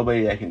 there's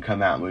nobody that can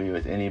come at me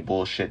with any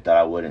bullshit that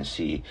I wouldn't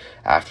see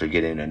after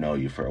getting to know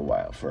you for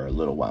a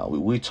little while.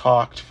 We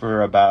talked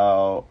for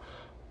about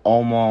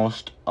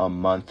almost a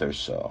month or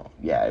so.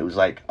 Yeah, it was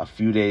like a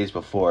few days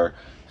before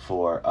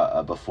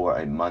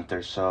a month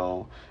or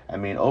so. I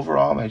mean,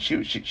 overall, man,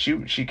 she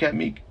kept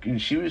me.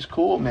 She was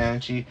cool, man.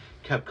 She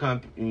kept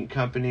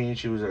company.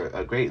 She was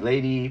a great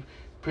lady,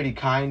 pretty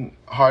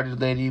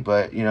kind-hearted lady.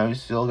 But you know, you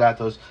still got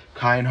those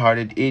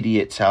kind-hearted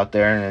idiots out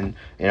there. And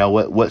you know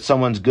what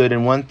someone's good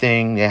in one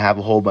thing, they have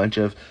a whole bunch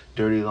of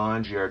dirty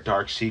laundry or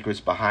dark secrets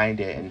behind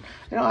it. And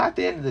you know, at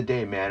the end of the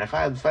day, man, if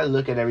I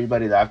look at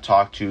everybody that I've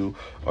talked to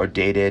or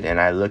dated,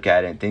 and I look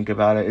at it and think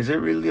about it, is it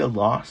really a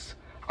loss?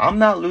 I'm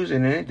not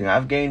losing anything.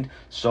 I've gained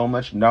so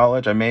much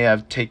knowledge. I may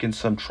have taken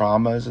some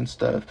traumas and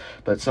stuff,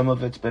 but some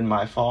of it's been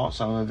my fault.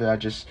 Some of it I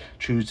just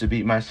choose to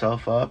beat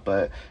myself up.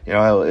 But, you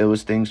know, it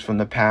was things from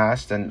the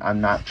past, and I'm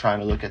not trying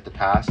to look at the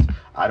past.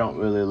 I don't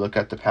really look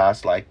at the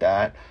past like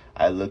that.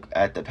 I look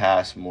at the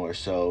past more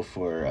so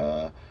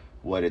for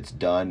what it's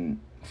done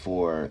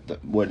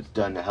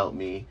to help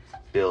me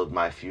build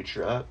my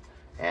future up,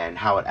 and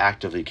how it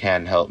actively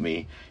can help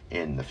me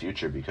in the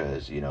future.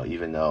 Because, you know,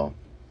 even though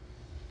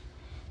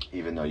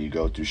you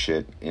go through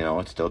shit, you know,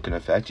 it still can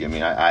affect you. I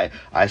mean,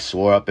 I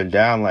swore up and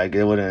down like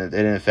it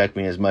didn't affect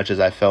me as much as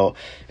I felt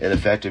it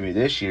affected me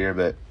this year.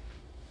 But,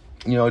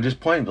 you know, just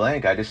point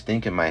blank, I just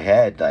think in my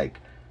head, like,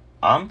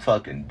 I'm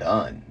fucking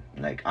done.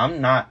 Like, I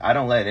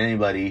don't let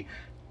anybody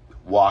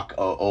walk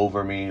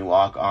over me,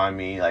 walk on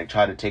me, like,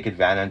 try to take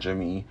advantage of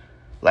me.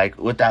 Like,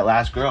 with that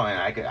last girl, and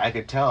I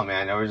could tell,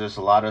 man, there was just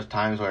a lot of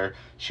times where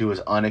she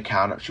was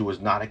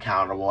not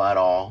accountable at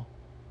all.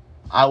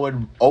 I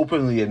would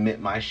openly admit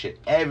my shit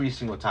every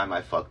single time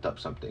I fucked up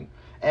something.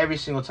 Every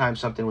single time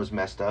something was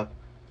messed up,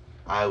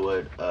 I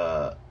would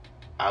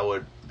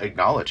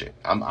acknowledge it.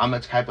 I'm a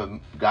type of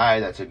guy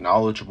that's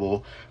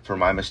acknowledgeable for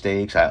my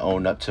mistakes. I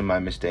own up to my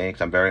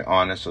mistakes. I'm very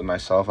honest with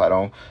myself. I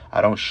don't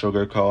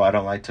sugarcoat. I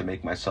don't like to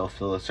make myself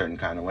feel a certain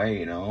kind of way,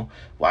 you know?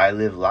 Why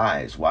live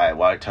lies?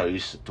 Why tell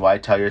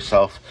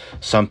yourself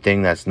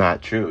something that's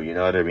not true? You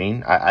know what I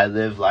mean? I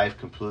live life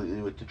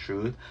completely with the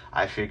truth.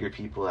 I figure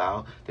people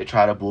out. They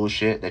try to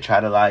bullshit. They try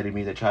to lie to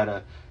me. They try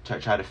to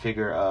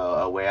figure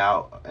a way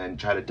out and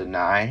try to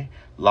deny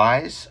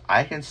lies.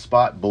 I can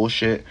spot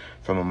bullshit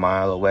from a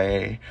mile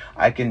away.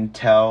 I can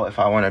tell if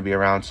I want to be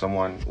around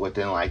someone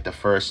within like the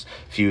first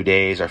few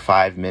days or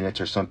 5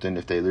 minutes or something,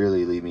 if they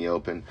really leave me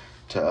open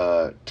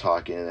to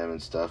talking to them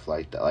and stuff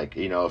like that. Like,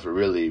 you know, if I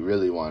really,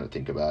 really want to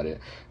think about it.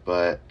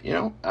 But, you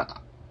know,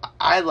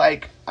 I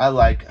like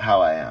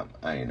how I am.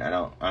 I mean, I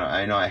know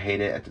I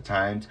hate it at the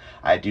times.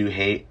 I do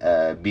hate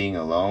being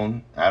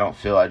alone. I don't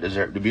feel I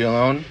deserve to be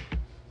alone,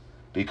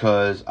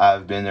 because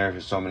I've been there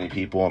for so many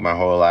people my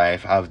whole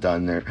life. I've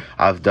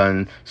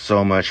done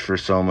so much for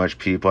so much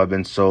people. I've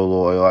been so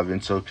loyal. I've been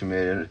so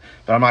committed.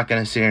 But I'm not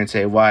gonna sit here and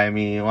say, why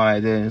me? Why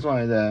this?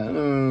 Why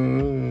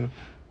that?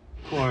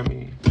 Poor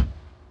me.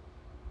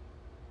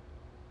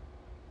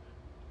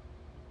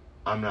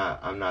 I'm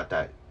not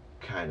that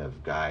kind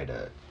of guy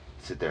to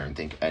sit there and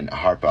think and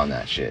harp on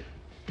that shit.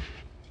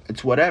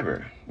 It's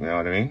whatever. You know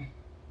what I mean?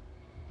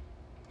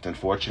 It's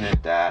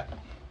unfortunate that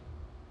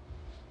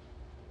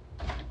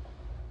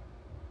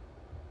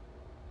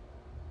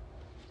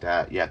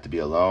you have to be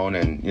alone.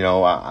 And, you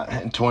know,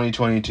 in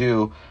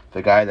 2022,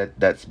 the guy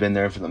that's been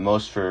there for the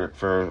most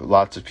for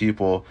lots of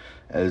people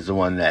is the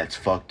one that's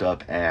fucked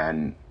up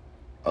and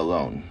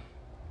alone.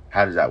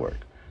 How does that work?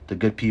 The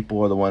good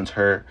people are the ones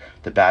hurt.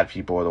 The bad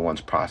people are the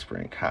ones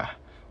prospering.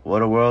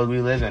 What a world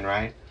we live in,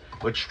 right?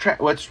 Which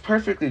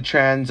perfectly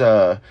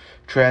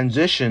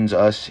transitions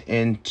us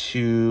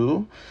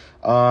into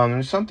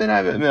something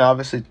I've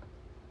obviously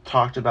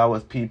talked about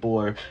with people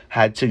or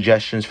had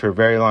suggestions for a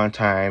very long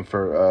time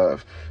for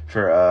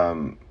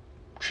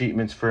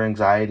treatments for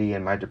anxiety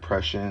and my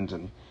depressions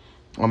and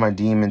all my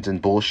demons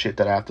and bullshit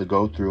that I have to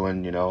go through.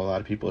 And, you know, a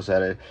lot of people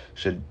said I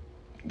should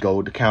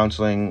go to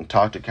counseling,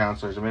 talk to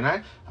counselors. I mean,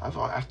 I've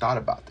thought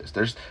about this.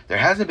 There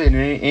hasn't been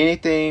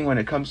anything when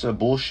it comes to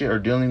bullshit or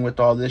dealing with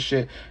all this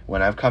shit.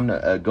 When I've come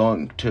to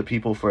going to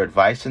people for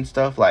advice and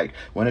stuff, like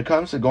when it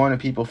comes to going to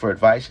people for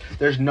advice,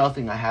 there's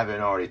nothing I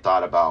haven't already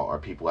thought about or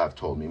people have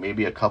told me.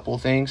 Maybe a couple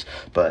things,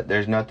 but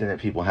there's nothing that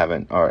people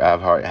haven't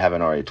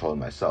already told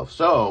myself.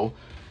 So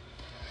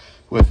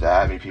with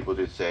that, I mean, people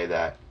did say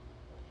that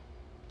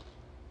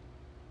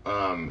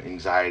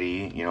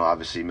anxiety, you know,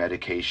 obviously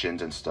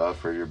medications and stuff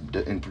for your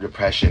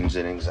depressions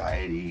and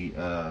anxiety,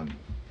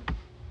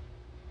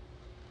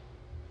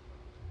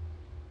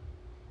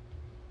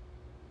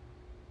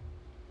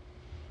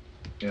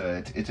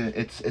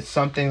 it's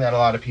something that a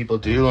lot of people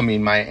do. I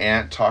mean, my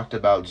aunt talked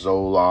about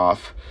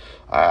Zoloft.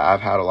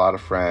 I've had a lot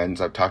of friends.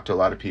 I've talked to a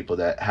lot of people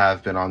that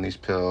have been on these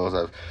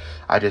pills.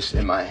 I just,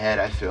 in my head,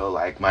 I feel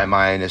like my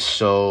mind is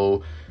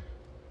so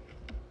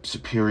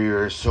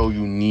superior, so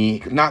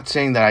unique. Not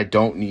saying that I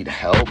don't need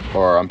help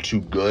or I'm too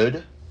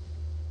good.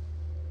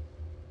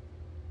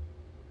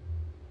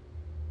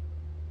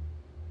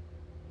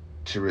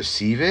 To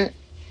receive it.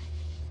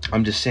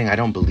 I'm just saying I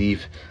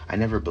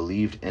never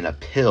believed in a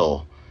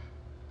pill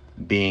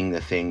being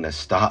the thing to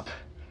stop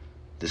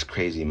this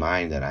crazy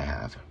mind that I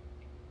have.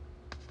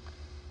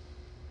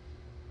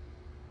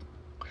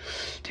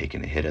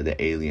 Taking a hit of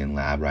the alien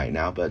lab right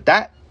now, but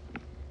that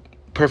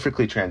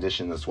perfectly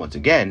transitions us once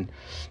again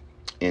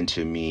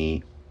into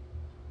me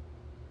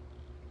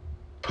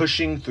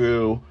pushing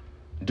through,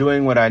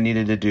 doing what I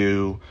needed to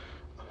do.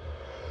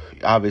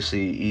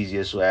 Obviously,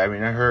 easiest way. I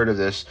mean, I heard of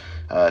this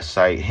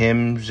site,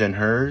 Hims and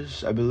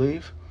Hers, I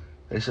believe.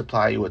 They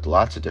supply you with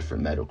lots of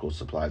different medical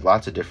supplies,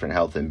 lots of different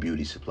health and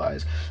beauty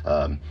supplies,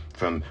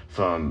 from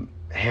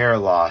hair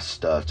loss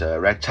stuff to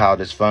erectile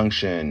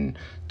dysfunction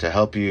to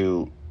help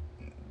you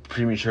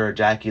premature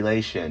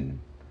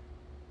ejaculation,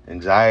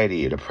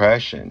 anxiety,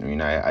 depression. I mean,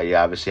 I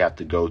obviously have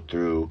to go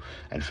through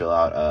and fill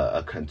out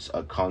a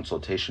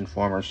consultation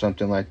form or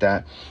something like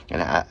that,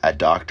 and a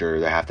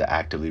doctor, they have to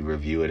actively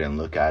review it and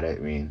look at it.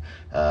 I mean,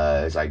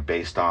 it's like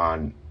based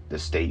on the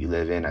state you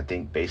live in. I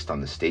think based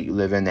on the state you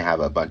live in, they have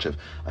a bunch of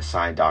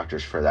assigned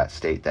doctors for that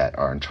state that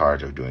are in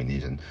charge of doing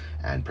these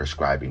and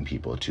prescribing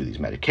people to these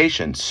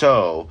medications.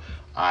 So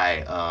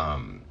I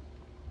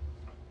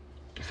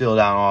filled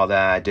out all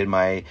that. I did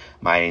my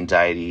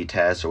anxiety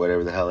test or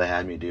whatever the hell they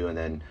had me do, and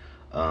then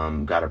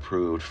got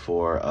approved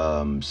for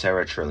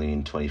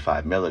sertraline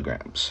 25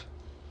 milligrams.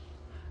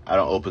 I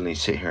don't openly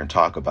sit here and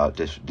talk about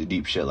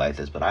deep shit like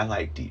this, but I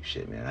like deep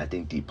shit, man. I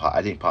think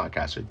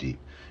podcasts are deep.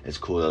 It's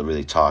cool to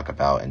really talk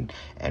about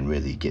and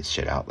really get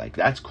shit out. Like,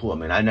 that's cool. I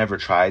mean, I never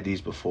tried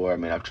these before. I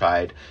mean, I've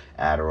tried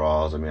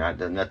Adderalls. I mean, it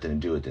has nothing to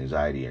do with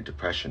anxiety or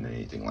depression or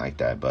anything like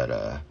that.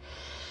 But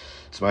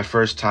it's my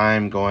first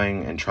time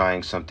going and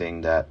trying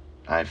something that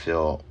I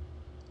feel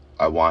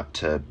I want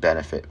to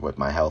benefit with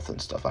my health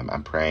and stuff.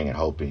 I'm praying and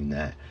hoping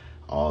that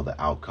all the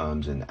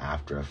outcomes and the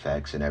after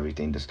effects and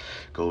everything just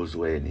goes the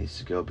way it needs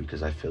to go,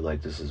 because I feel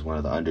like this is one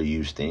of the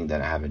underused things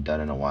that I haven't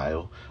done in a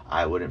while.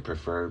 I wouldn't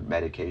prefer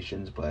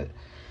medications, but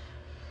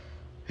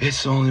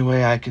it's the only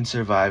way I can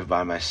survive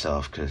by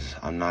myself, because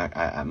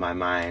my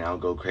mind, I'll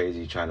go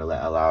crazy trying to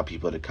allow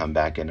people to come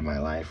back into my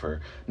life,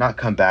 or not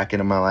come back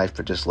into my life,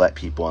 but just let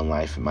people in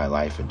my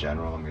life in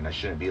general. I mean, I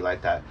shouldn't be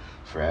like that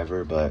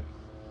forever, but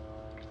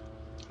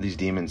these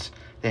demons,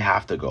 they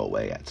have to go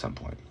away at some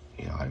point.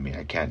 You know what I mean?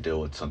 I can't deal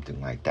with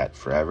something like that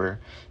forever.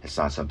 It's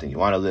not something you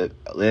want to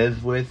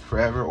live with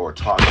forever or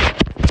talk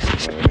about.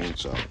 You know what I mean?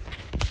 So,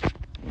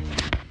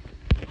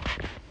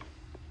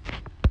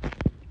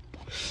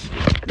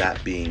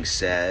 that being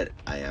said,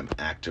 I am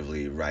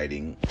actively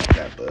writing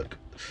that book.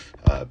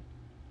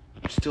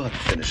 Still have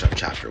to finish up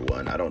chapter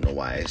 1. I don't know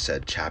why I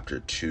said chapter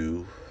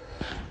 2,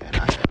 and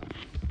I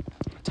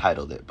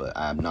titled it, but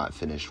I'm not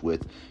finished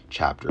with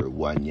chapter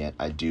 1 yet.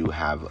 I do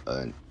have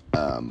a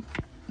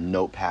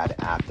notepad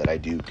app that I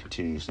do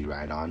continuously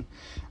write on.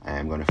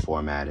 I'm going to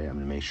format it. I'm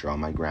going to make sure all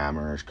my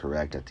grammar is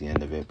correct at the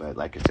end of it. But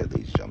like I said,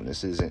 ladies and gentlemen,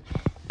 this isn't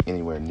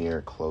anywhere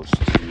near close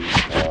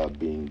to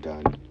being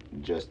done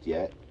just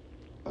yet.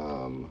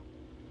 I'm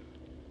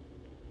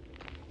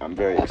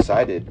very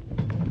excited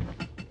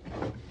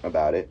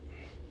about it.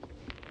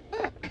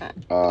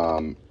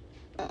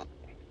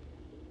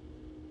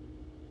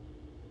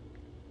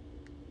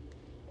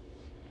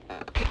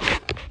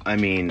 I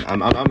mean,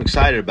 I'm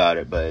excited about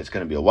it, but it's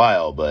going to be a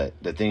while. But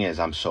the thing is,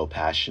 I'm so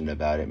passionate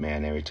about it,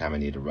 man. Every time I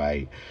need to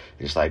write,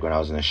 it's like when I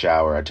was in the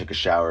shower, I took a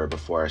shower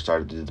before I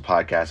started to do the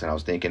podcast, and I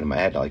was thinking in my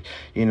head, like,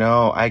 you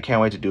know, I can't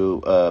wait to do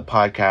a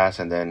podcast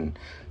and then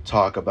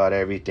talk about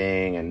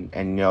everything and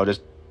you know,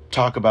 just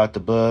talk about the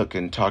book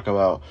and talk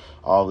about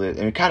all the, and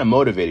it kind of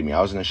motivated me.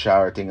 I was in the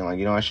shower thinking, like,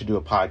 you know, I should do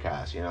a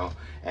podcast, you know,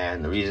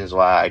 and the reasons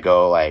why I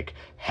go like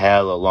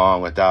hella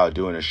long without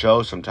doing a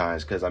show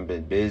sometimes, because I've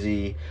been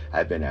busy,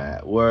 I've been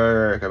at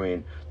work. I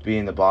mean,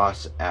 being the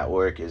boss at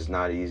work is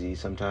not easy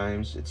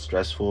sometimes. It's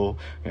stressful.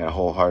 You gotta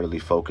wholeheartedly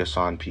focus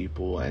on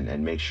people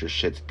and make sure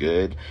shit's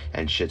good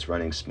and shit's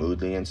running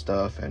smoothly and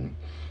stuff. And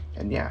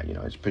And yeah,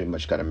 it's pretty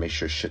much got to make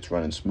sure shit's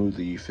running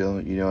smoothly. You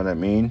know what I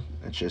mean?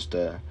 It's just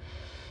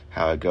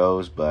how it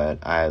goes. But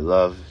I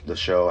love the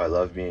show. I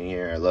love being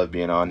here. I love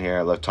being on here.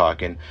 I love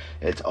talking.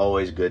 It's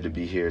always good to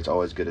be here. It's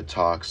always good to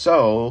talk.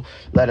 So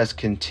let us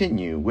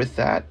continue with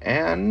that.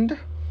 And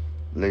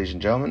ladies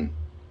and gentlemen,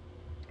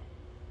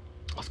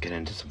 let's get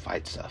into some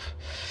fight stuff.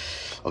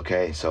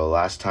 Okay, so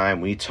last time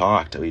we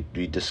talked,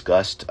 we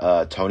discussed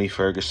Tony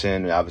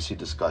Ferguson. We obviously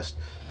discussed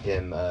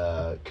him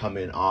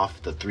coming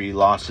off the 3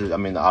 losses. I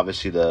mean,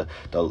 obviously the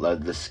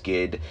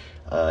skid,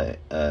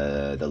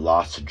 the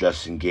loss to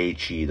Justin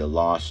Gaethje, the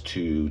loss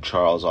to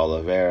Charles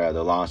Oliveira,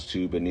 the loss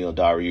to Beneil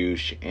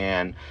Dariush,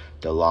 and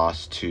the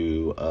loss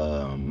to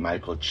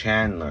Michael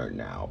Chandler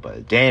now.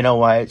 But Dana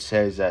White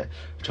says that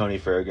Tony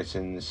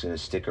Ferguson is going to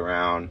stick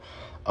around.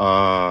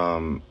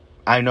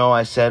 I know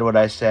I said what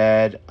I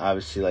said,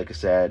 obviously, like I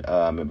said,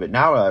 but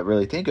now I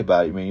really think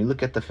about it. I mean, you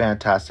look at the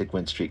fantastic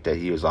win streak that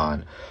he was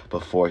on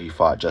before he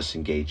fought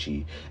Justin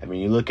Gaethje. I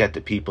mean, you look at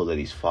the people that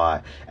he's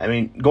fought. I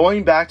mean,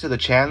 going back to the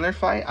Chandler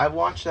fight, I've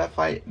watched that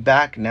fight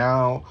back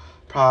now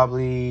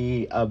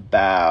probably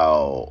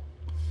about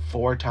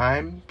 4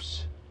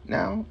 times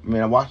now. I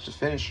mean, I watched it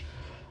finish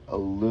a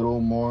little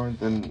more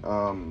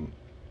than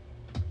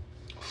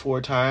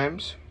 4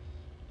 times.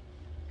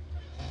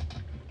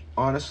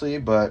 Honestly,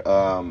 but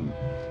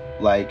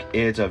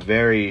it's a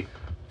very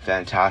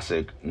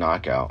fantastic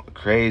knockout,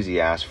 crazy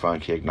ass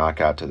front kick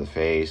knockout to the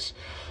face.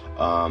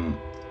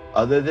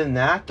 Other than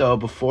that, though,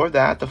 before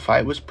that, the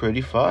fight was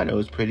pretty fun. It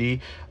was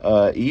pretty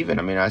even.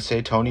 I mean, I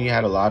say Tony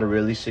had a lot of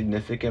really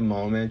significant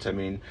moments. I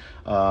mean,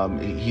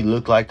 he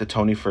looked like the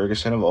Tony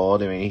Ferguson of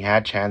old. I mean, he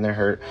had Chandler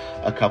hurt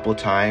a couple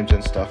times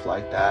and stuff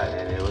like that,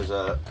 and it was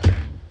a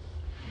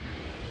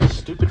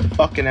stupid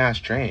fucking ass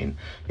train.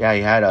 Yeah,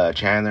 he had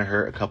Chandler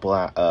hurt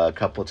a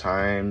couple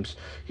times.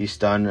 He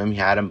stunned him. He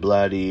had him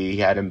bloody. He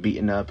had him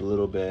beaten up a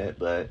little bit.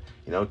 But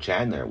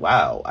Chandler,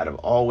 wow, out of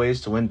all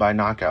ways to win by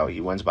knockout,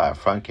 he wins by a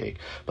front kick.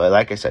 But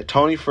like I said,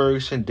 Tony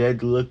Ferguson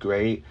did look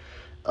great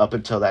up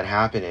until that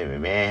happened,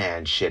 and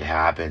man, shit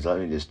happens. Let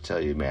me just tell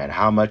you, man,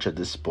 how much of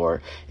this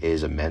sport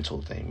is a mental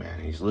thing,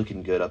 man. He's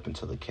looking good up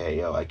until the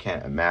KO. I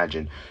can't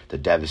imagine the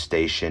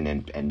devastation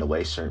and the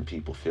way certain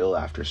people feel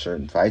after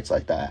certain fights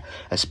like that,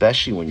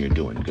 especially when you're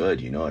doing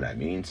good, you know what I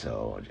mean?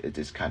 So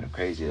it's kind of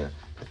crazy to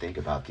think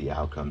about the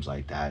outcomes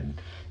like that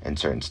and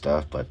certain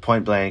stuff. But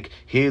point blank,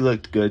 he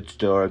looked good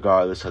still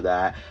regardless of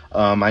that.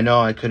 I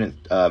know I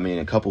couldn't, a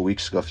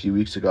few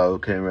weeks ago,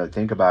 couldn't really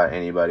think about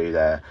anybody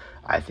that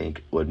I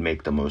think would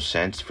make the most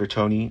sense for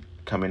Tony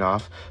coming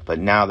off. But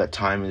now that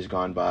time has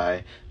gone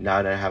by,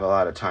 now that I have a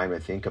lot of time to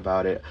think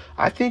about it,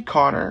 I think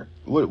Conor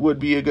would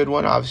be a good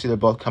one. Obviously, they're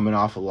both coming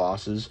off of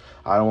losses.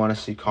 I don't want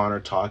to see Conor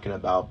talking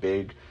about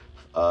big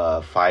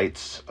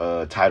fights,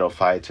 title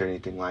fights or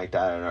anything like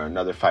that, or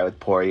another fight with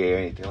Poirier or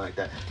anything like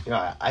that.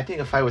 I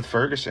think a fight with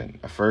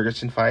a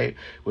Ferguson fight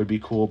would be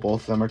cool.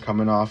 Both of them are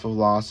coming off of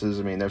losses.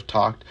 I mean, they've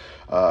talked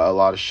a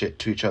lot of shit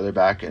to each other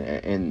back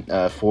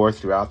and forth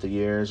throughout the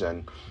years,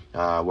 and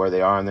where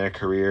they are in their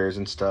careers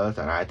and stuff,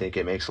 and I think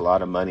it makes a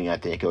lot of money. I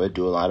think it would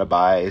do a lot of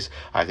buys.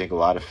 I think a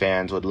lot of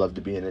fans would love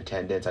to be in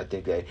attendance. I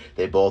think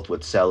they both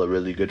would sell a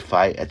really good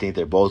fight. I think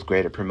they're both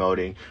great at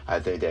promoting. I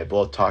think they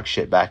both talk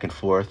shit back and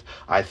forth.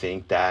 I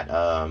think that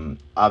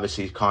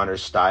obviously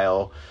Conor's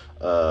style,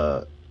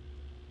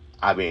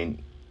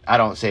 I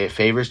don't say it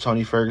favors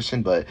Tony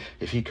Ferguson, but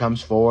if he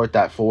comes forward,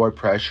 that forward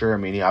pressure, I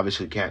mean, he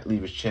obviously can't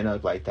leave his chin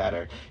up like that,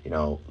 or,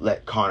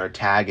 let Conor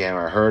tag him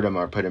or hurt him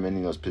or put him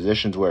in those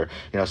positions where,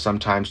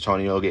 sometimes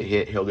Tony will get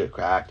hit, he'll get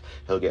cracked,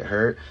 he'll get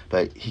hurt,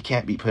 but he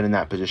can't be put in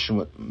that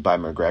position by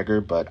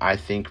McGregor. But I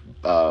think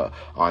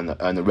on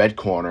the red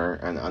corner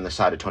and on the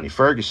side of Tony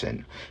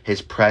Ferguson,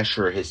 his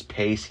pressure, his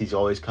pace, he's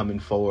always coming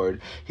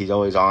forward, he's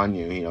always on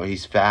you,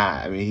 he's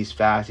fast. I mean, he's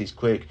fast, he's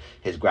quick,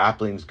 his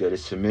grappling's good,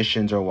 his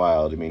submissions are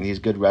wild. I mean, he's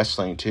good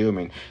wrestling too. I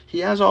mean, he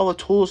has all the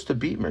tools to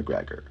beat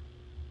McGregor.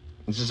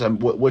 It's just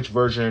which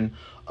version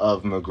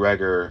of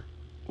McGregor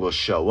will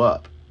show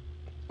up.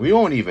 We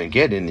won't even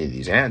get into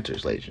these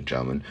answers, ladies and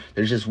gentlemen.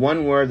 There's just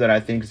one word that I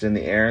think is in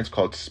the air. It's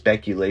called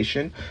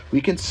speculation.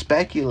 We can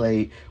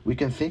speculate. We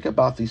can think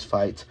about these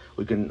fights.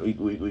 We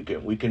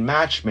can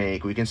match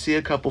make. We can see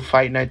a couple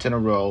fight nights in a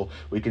row.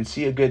 We can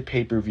see a good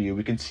pay-per-view.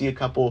 We can see a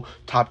couple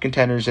top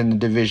contenders in the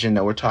division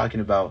that we're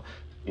talking about.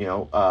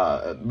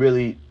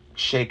 Really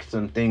shake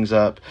some things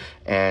up,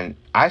 and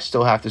I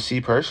still have to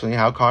see personally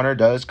how Conor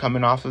does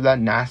coming off of that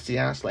nasty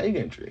ass leg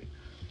injury.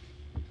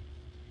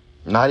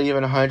 Not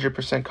even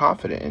 100%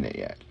 confident in it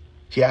yet.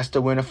 He has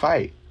to win a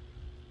fight.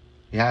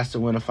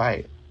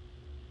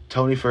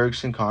 Tony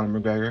Ferguson, Conor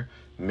McGregor,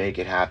 make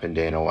it happen,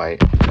 Dana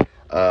White.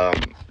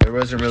 There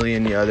wasn't really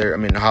any other. I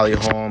mean, Holly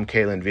Holm,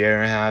 Caitlin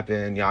Vieira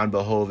happened, Jan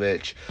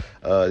Blachowicz,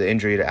 the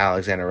injury to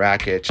Alexander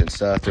Rakic and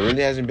stuff. There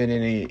really hasn't been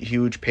any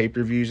huge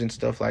pay-per-views and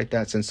stuff like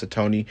that since the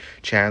Tony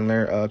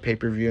Chandler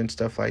pay-per-view and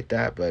stuff like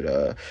that. But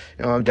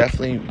I'm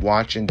definitely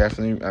watching.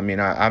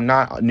 I'm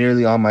not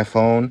nearly on my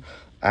phone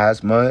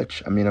as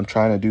much. I mean, I'm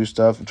trying to do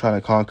stuff. I'm trying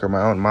to conquer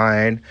my own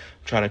mind.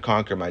 I'm trying to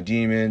conquer my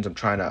demons. I'm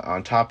trying to,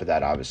 on top of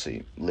that,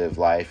 obviously, live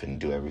life and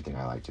do everything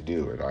I like to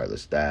do,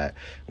 regardless of that.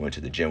 I went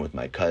to the gym with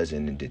my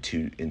cousin and did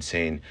 2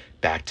 insane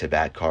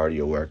back-to-back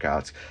cardio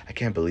workouts. I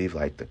can't believe,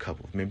 like,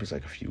 maybe it was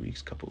like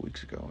a couple of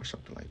weeks ago or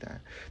something like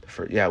that.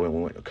 We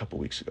went a couple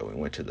weeks ago. We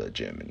went to the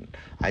gym, and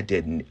I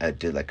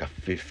did like a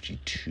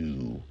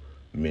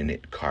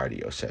 52-minute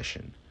cardio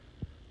session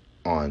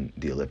on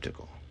the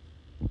elliptical.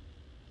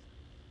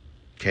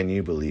 Can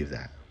you believe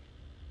that?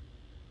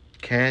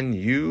 Can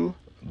you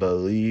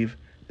believe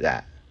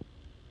that?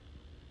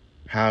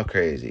 How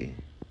crazy.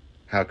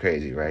 How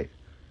crazy, right?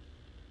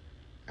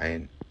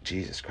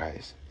 Jesus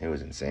Christ. It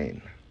was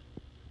insane.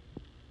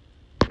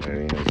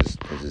 I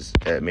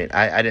mean,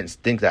 I didn't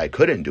think that I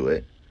couldn't do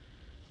it.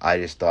 I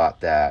just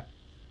thought that,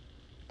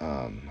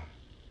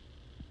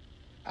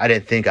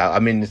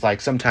 it's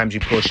like sometimes you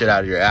pull shit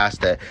out of your ass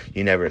that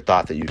you never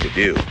thought that you could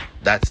do.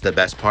 That's the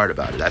best part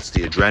about it. That's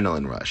the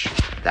adrenaline rush.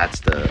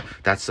 That's the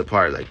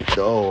part, like,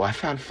 oh, I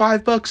found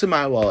 $5 in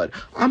my wallet.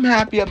 I'm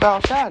happy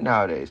about that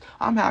nowadays.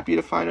 I'm happy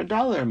to find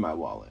 $1 in my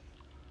wallet.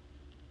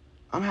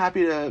 I'm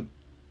happy to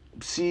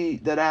see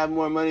that I have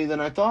more money than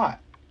I thought.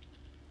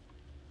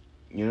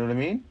 You know what I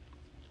mean?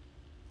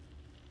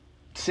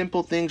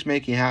 Simple things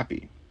make you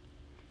happy.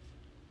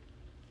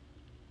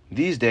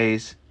 These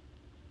days,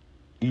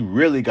 you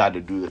really got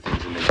to do the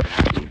things that make you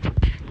happy.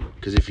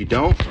 Because if you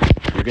don't,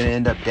 you're going to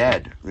end up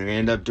dead. You're going to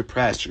end up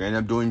depressed. You're going to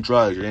end up doing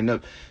drugs. You're going to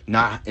end up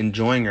not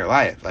enjoying your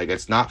life. Like,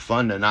 it's not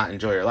fun to not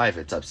enjoy your life.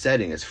 It's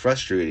upsetting. It's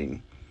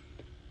frustrating.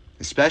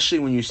 Especially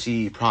when you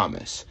see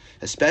promise.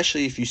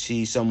 Especially if you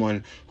see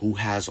someone who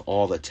has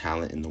all the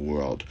talent in the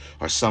world.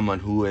 Or someone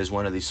who is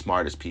one of the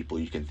smartest people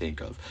you can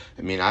think of.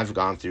 I mean, I've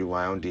gone through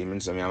my own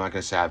demons. I mean, I'm not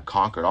going to say I've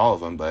conquered all of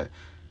them, but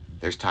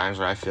there's times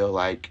where I feel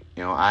like,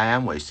 I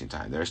am wasting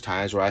time. There's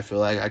times where I feel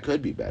like I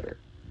could be better.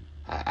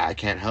 I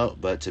can't help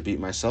but to beat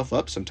myself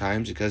up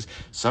sometimes, because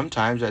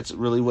sometimes that's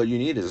really what you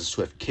need, is a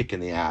swift kick in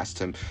the ass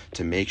to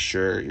make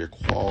sure your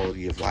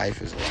quality of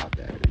life is a lot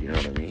better. You know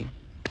what I mean?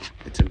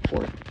 It's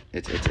important.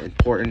 It's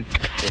important.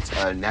 It's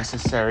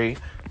necessary.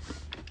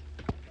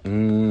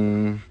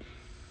 I'm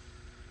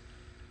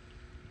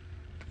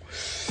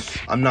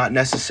not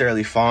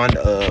necessarily fond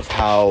of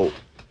how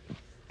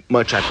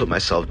much I put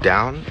myself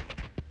down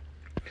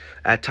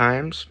at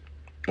times,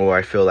 or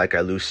I feel like I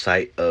lose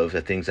sight of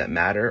the things that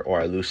matter,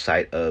 or I lose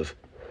sight of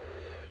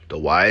the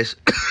whys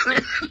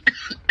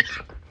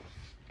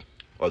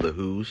or the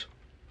whos,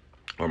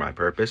 or my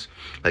purpose.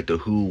 Like the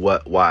who,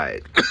 what,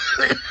 why.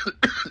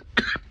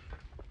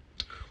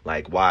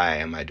 Like, why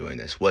am I doing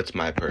this? What's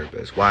my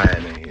purpose? Why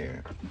am I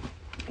here?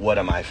 What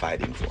am I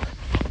fighting for?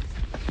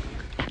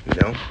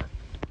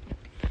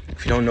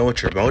 If you don't know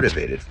what you're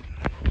motivated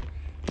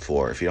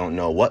for, if you don't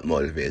know what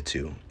motivates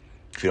you,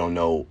 if you don't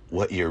know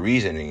what your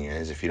reasoning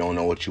is, if you don't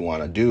know what you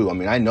want to do. I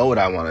mean, I know what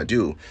I want to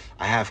do.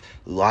 I have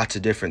lots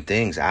of different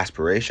things,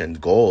 aspirations,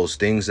 goals,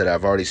 things that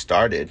I've already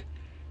started.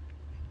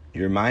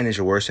 Your mind is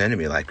your worst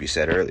enemy, like we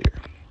said earlier.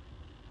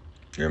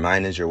 Your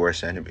mind is your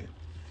worst enemy.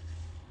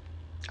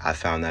 I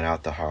found that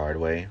out the hard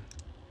way.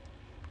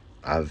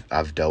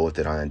 I've dealt with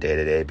it on a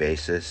day-to-day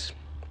basis.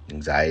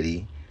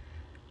 Anxiety,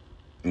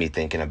 me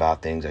thinking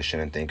about things I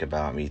shouldn't think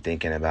about, me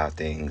thinking about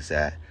things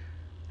that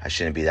I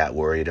shouldn't be that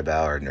worried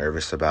about or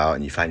nervous about,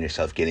 and you find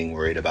yourself getting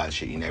worried about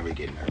shit you never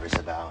get nervous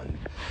about, and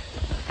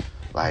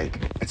like,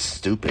 it's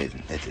stupid.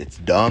 It's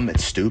dumb.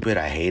 It's stupid.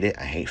 I hate it.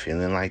 I hate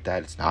feeling like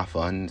that. It's not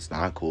fun. It's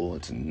not cool.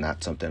 It's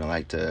not something I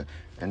like to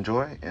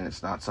enjoy, and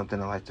it's not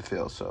something I like to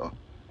feel. So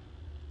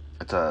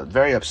it's a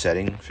very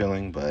upsetting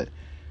feeling, but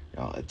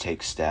it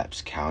takes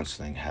steps,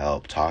 counseling,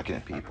 help, talking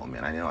to people.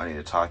 Man, I know I need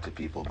to talk to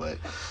people, but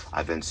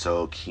I've been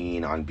so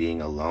keen on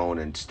being alone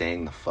and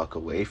staying the fuck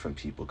away from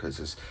people, because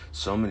there's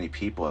so many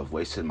people have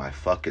wasted my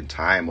fucking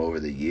time over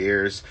the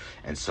years,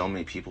 and so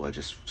many people are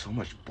just so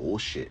much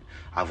bullshit.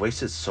 I've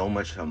wasted so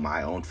much of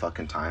my own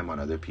fucking time on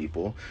other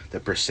people. The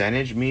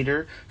percentage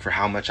meter for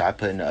how much I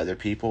put into other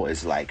people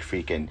is like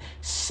freaking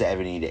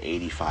 70 to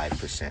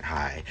 85%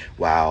 high,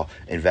 while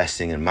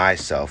investing in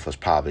myself was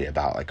probably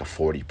about like a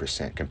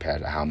 40%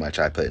 compared to how much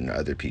I put into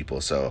other people.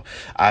 So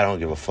I don't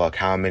give a fuck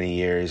how many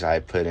years I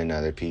put in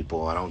other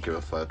people. I don't give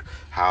a fuck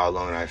how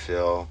alone I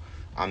feel.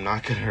 I'm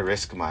not gonna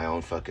risk my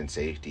own fucking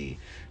safety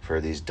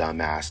for these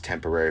dumbass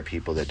temporary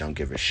people that don't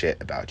give a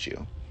shit about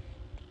you.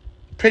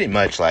 Pretty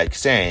much like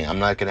saying, I'm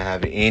not going to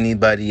have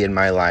anybody in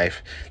my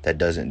life that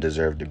doesn't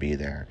deserve to be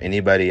there. I'm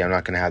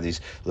not going to have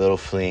these little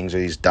flings or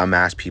these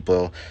dumbass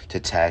people to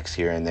text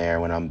here and there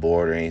when I'm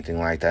bored or anything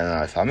like that.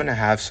 No, if I'm going to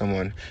have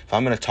someone, if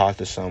I'm going to talk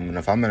to someone,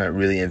 if I'm going to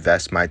really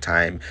invest my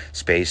time,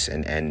 space,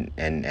 and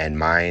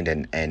mind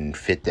and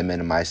fit them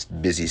into my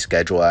busy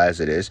schedule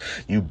as it is,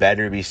 you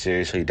better be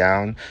seriously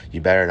down.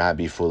 You better not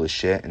be full of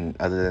shit. And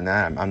other than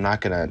that, I'm not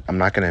going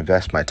to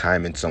invest my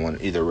time in someone,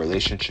 either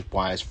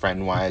relationship-wise,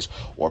 friend-wise,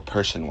 or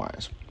person-wise.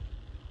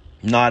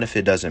 Not if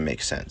it doesn't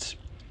make sense.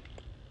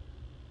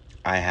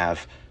 I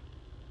have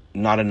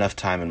not enough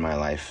time in my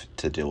life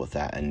to deal with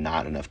that, and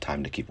not enough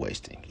time to keep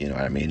wasting. You know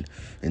what I mean?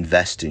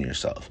 Invest in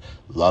yourself,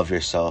 love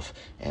yourself,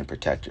 and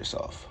protect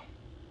yourself.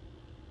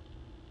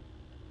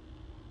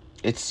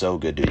 It's so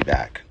good to be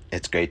back.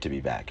 It's great to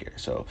be back here.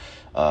 So,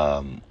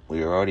 we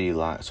were already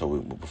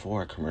before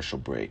our commercial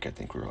break, I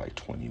think we were like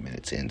 20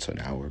 minutes in. So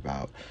now we're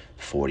about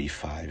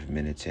 45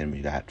 minutes in.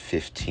 We got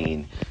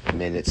 15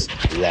 minutes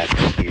left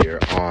here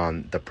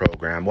on the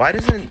program. Why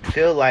doesn't it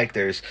feel like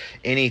there's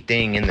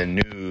anything in the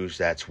news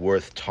that's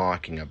worth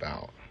talking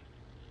about?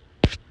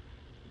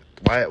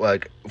 Why,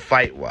 like,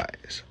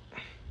 fight-wise?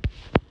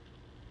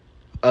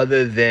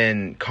 Other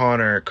than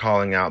Conor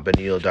calling out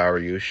Beneil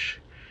Dariush.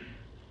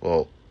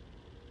 Well,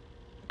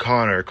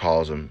 Conor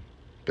calls him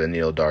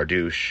Beneil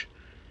Dariush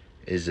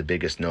is the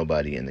biggest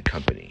nobody in the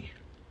company.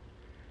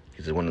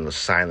 He's one of those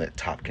silent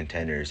top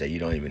contenders that you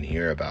don't even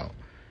hear about.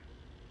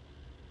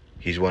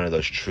 He's one of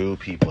those true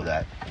people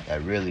that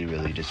really,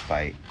 really just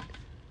fight.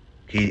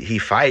 He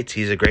fights.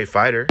 He's a great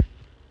fighter.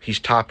 He's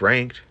top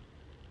ranked.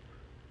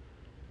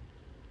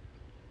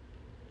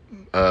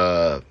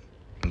 But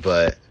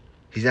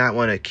he's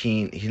not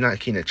keen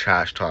to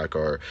trash talk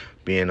or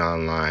being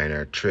online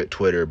or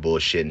Twitter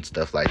bullshit and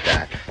stuff like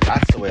that.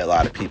 That's the way a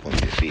lot of people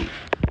need to be.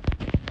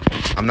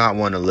 I'm not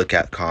one to look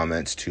at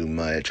comments too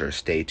much or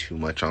stay too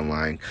much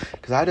online,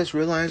 because I just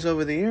realized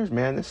over the years,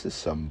 man, this is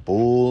some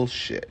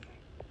bullshit.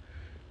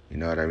 You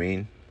know what I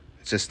mean?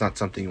 It's just not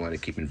something you want to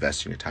keep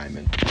investing your time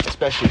in,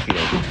 especially if you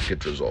don't get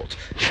good results,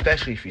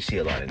 especially if you see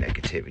a lot of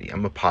negativity.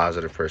 I'm a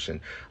positive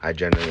person. I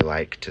generally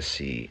like to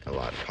see a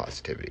lot of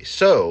positivity.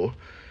 So,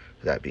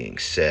 that being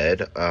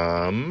said,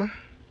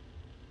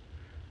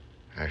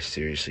 I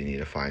seriously need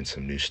to find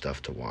some new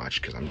stuff to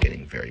watch because I'm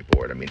getting very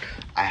bored. I mean,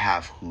 I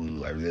have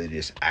Hulu. I really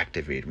just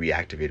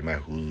reactivated my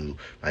Hulu,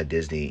 my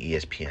Disney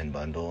ESPN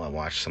bundle. I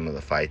watched some of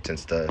the fights and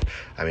stuff.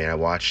 I mean, I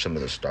watched some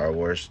of the Star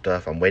Wars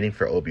stuff. I'm waiting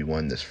for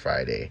Obi-Wan this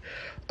Friday.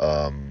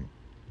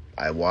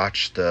 I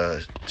watched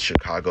the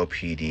Chicago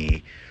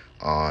PD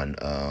on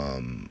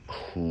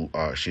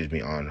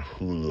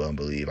Hulu, I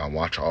believe. I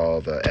watch all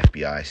the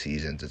FBI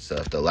seasons and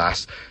stuff. The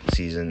last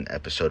season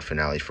episode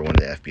finale for one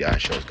of the FBI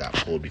shows got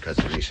pulled because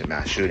of recent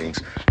mass shootings,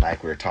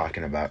 like we were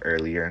talking about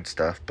earlier and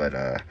stuff. But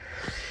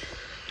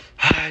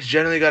I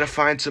generally got to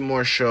find some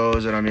more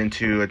shows that I'm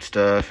into and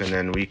stuff, and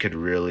then we could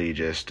really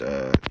just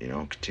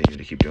continue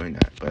to keep doing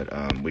that.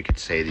 But we could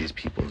say these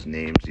people's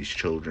names,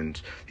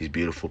 these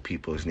beautiful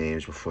people's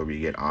names before we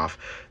get off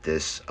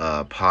this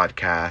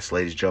podcast.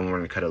 Ladies and gentlemen, we're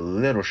going to cut a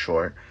little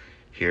short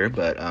here,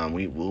 but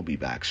we will be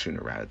back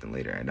sooner rather than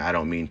later. And I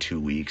don't mean 2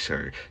 weeks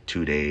or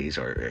 2 days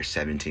or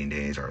 17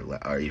 days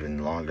or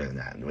even longer than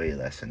that, way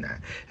less than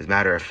that. As a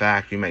matter of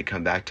fact, we may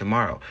come back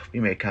tomorrow. We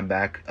may come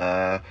back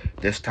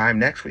this time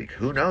next week.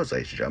 Who knows,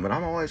 ladies and gentlemen?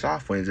 I'm always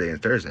off Wednesday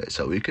and Thursday,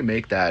 so we can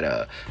make that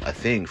a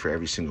thing for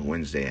every single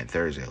Wednesday and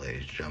Thursday,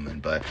 ladies and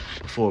gentlemen. But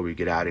before we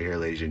get out of here,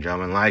 ladies and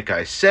gentlemen, like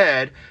I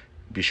said,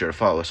 be sure to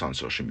follow us on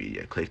social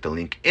media. Click the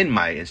link in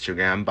my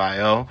Instagram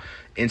bio.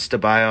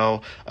 Insta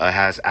bio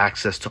has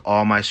access to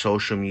all my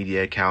social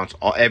media accounts,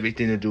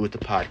 everything to do with the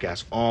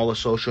podcast, all the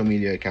social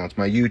media accounts,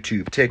 my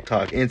YouTube,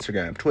 TikTok,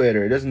 Instagram,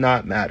 Twitter. It does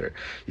not matter.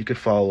 You can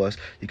follow us.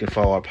 You can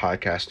follow our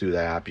podcast through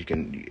the app. You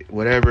can,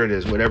 whatever it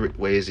is, whatever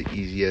way is the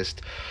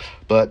easiest.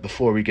 But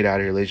before we get out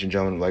of here, ladies and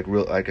gentlemen,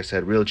 like I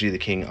said, Real G the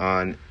King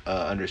on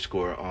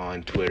 _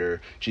 on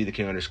Twitter, G the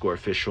King _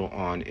 official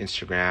on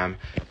Instagram,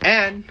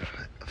 and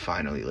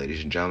finally,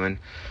 ladies and gentlemen,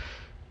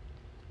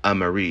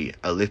 Marie,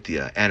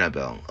 Alithia,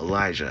 Annabelle,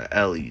 Elijah,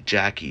 Ellie,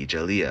 Jackie,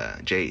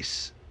 Jalea,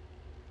 Jace,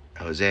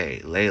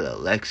 Jose, Layla,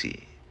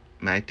 Lexi,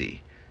 Maiti,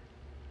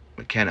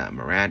 McKenna,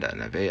 Miranda,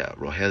 Nevea,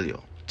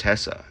 Rogelio,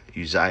 Tessa,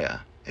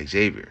 Uzziah,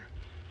 Xavier,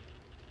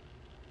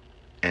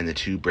 and the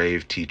 2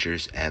 brave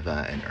teachers,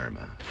 Eva and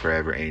Irma.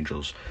 Forever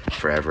angels,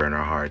 forever in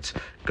our hearts.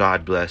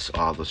 God bless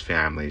all those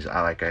families.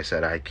 Like I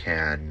said, I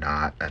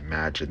cannot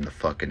imagine the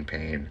fucking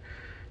pain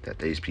that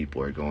these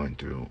people are going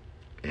through.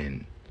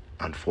 And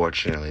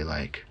unfortunately,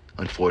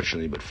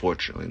 but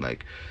fortunately,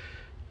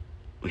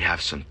 we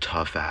have some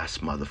tough ass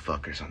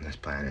motherfuckers on this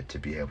planet to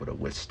be able to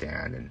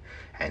withstand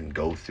and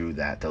go through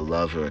that. The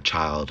love of a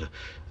child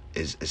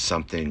is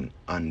something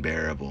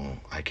unbearable.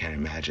 I can't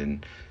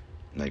imagine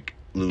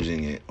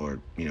losing it, or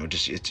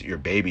just your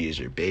baby is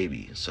your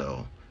baby.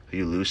 So if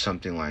you lose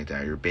something like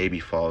that, your baby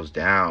falls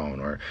down,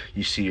 or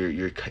you see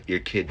your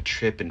kid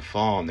trip and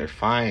fall and they're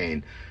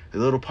fine, a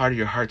little part of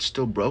your heart's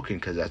still broken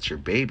because that's your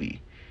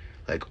baby.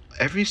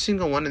 Every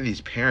single one of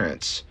these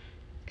parents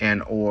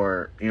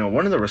or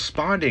one of the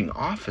responding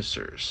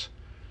officers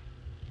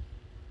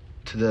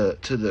to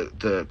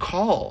the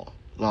call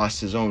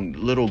lost his own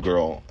little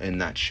girl in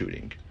that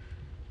shooting.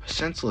 A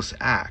senseless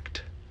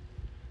act.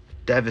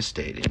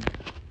 Devastating.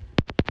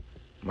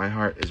 My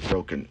heart is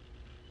broken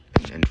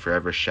and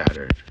forever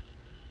shattered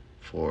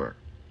for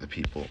the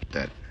people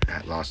that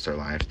had lost their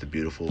lives, the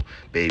beautiful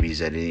babies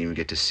that didn't even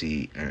get to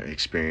see or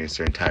experience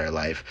their entire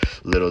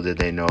life. Little did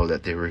they know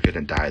that they were going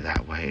to die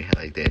that way.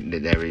 They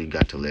never even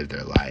got to live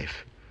their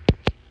life.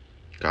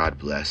 God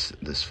bless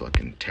this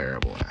fucking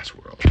terrible ass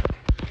world.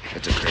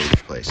 It's a crazy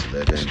place to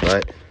live in,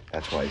 but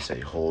that's why I say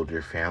hold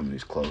your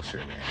families closer,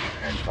 man.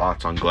 And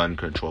thoughts on gun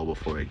control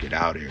before we get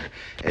out here.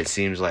 It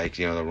seems like,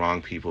 the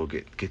wrong people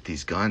get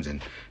these guns,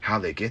 and how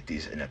they get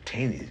these and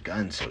obtain these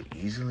guns so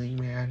easily,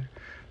 man.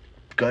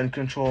 Gun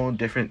control,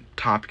 different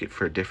topic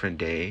for a different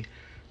day.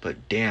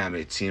 But damn,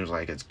 it seems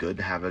like it's good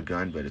to have a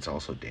gun, but it's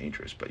also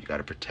dangerous. But you got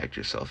to protect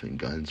yourself, and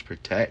guns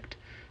protect.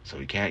 So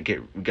we got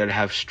to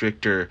have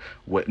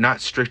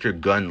not stricter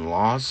gun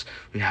laws.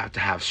 We have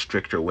to have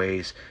stricter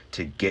ways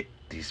to get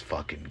these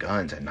fucking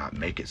guns and not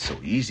make it so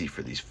easy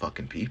for these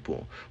fucking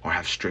people, or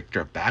have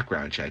stricter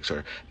background checks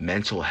or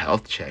mental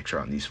health checks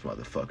on these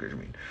motherfuckers. I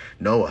mean,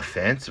 no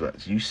offense,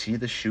 but you see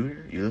the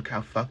shooter, you look how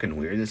fucking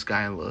weird this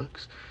guy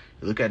looks.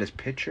 You look at his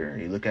picture,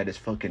 you look at his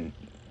fucking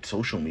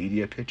social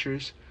media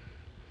pictures,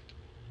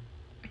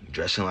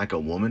 dressing like a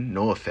woman,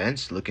 no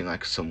offense, looking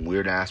like some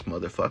weird ass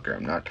motherfucker.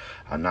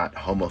 I'm not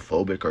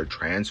homophobic or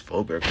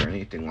transphobic or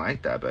anything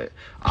like that, but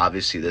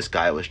obviously this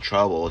guy was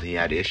troubled. He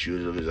had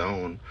issues of his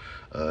own,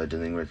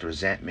 dealing with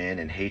resentment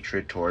and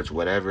hatred towards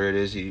whatever it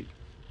is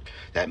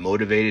that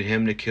motivated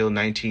him to kill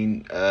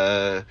 19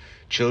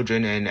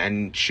 children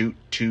and shoot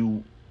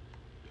 2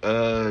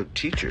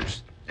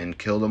 teachers and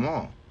kill them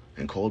all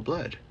in cold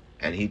blood,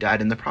 and he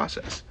died in the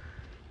process.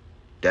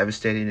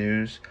 Devastating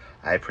news.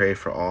 I pray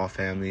for all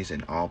families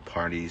and all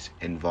parties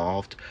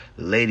involved.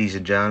 Ladies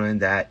and gentlemen,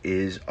 that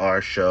is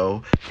our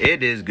show.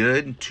 It is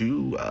good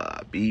to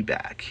be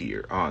back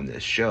here on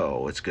this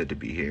show. It's good to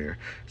be here.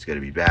 It's good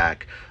to be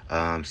back.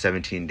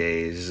 17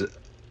 days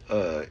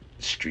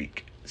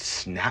streak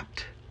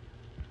snapped.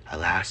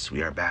 Alas,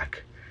 we are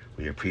back.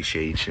 We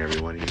appreciate each and every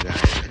one of you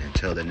guys. And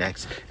until the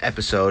next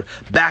episode,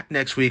 back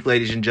next week,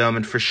 ladies and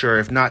gentlemen, for sure.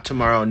 If not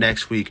tomorrow,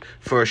 next week,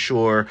 for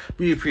sure.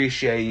 We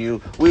appreciate you.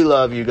 We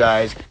love you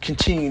guys.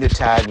 Continue to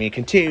tag me.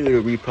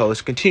 Continue to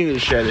repost. Continue to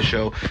share the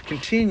show.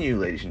 Continue,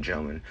 ladies and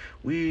gentlemen.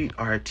 We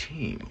are a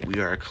team. We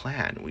are a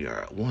clan. We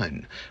are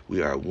one.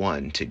 We are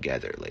one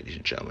together, ladies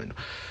and gentlemen.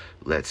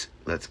 Let's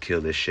kill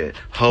this shit.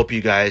 Hope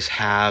you guys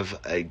have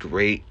a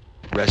great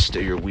rest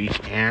of your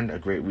week and a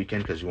great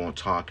weekend, because we won't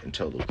talk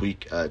until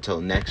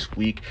till next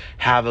week.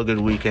 Have a good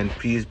weekend.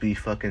 Please be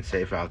fucking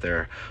safe out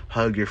there.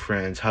 Hug your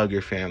friends, hug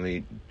your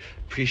family.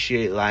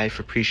 Appreciate life,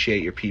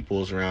 appreciate your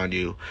peoples around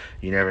you.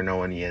 You never know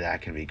when any of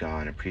that can be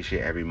gone.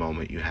 Appreciate every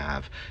moment you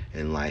have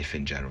in life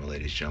in general,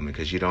 ladies and gentlemen,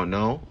 because you don't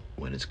know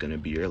when it's going to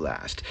be your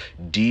last.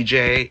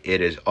 DJ,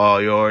 it is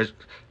all yours.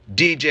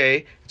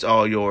 DJ, it's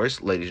all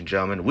yours, ladies and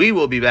gentlemen. We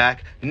will be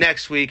back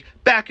next week.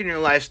 Back in your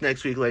lives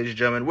next week, ladies and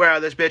gentlemen. We're out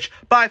of this bitch.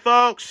 Bye,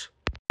 folks.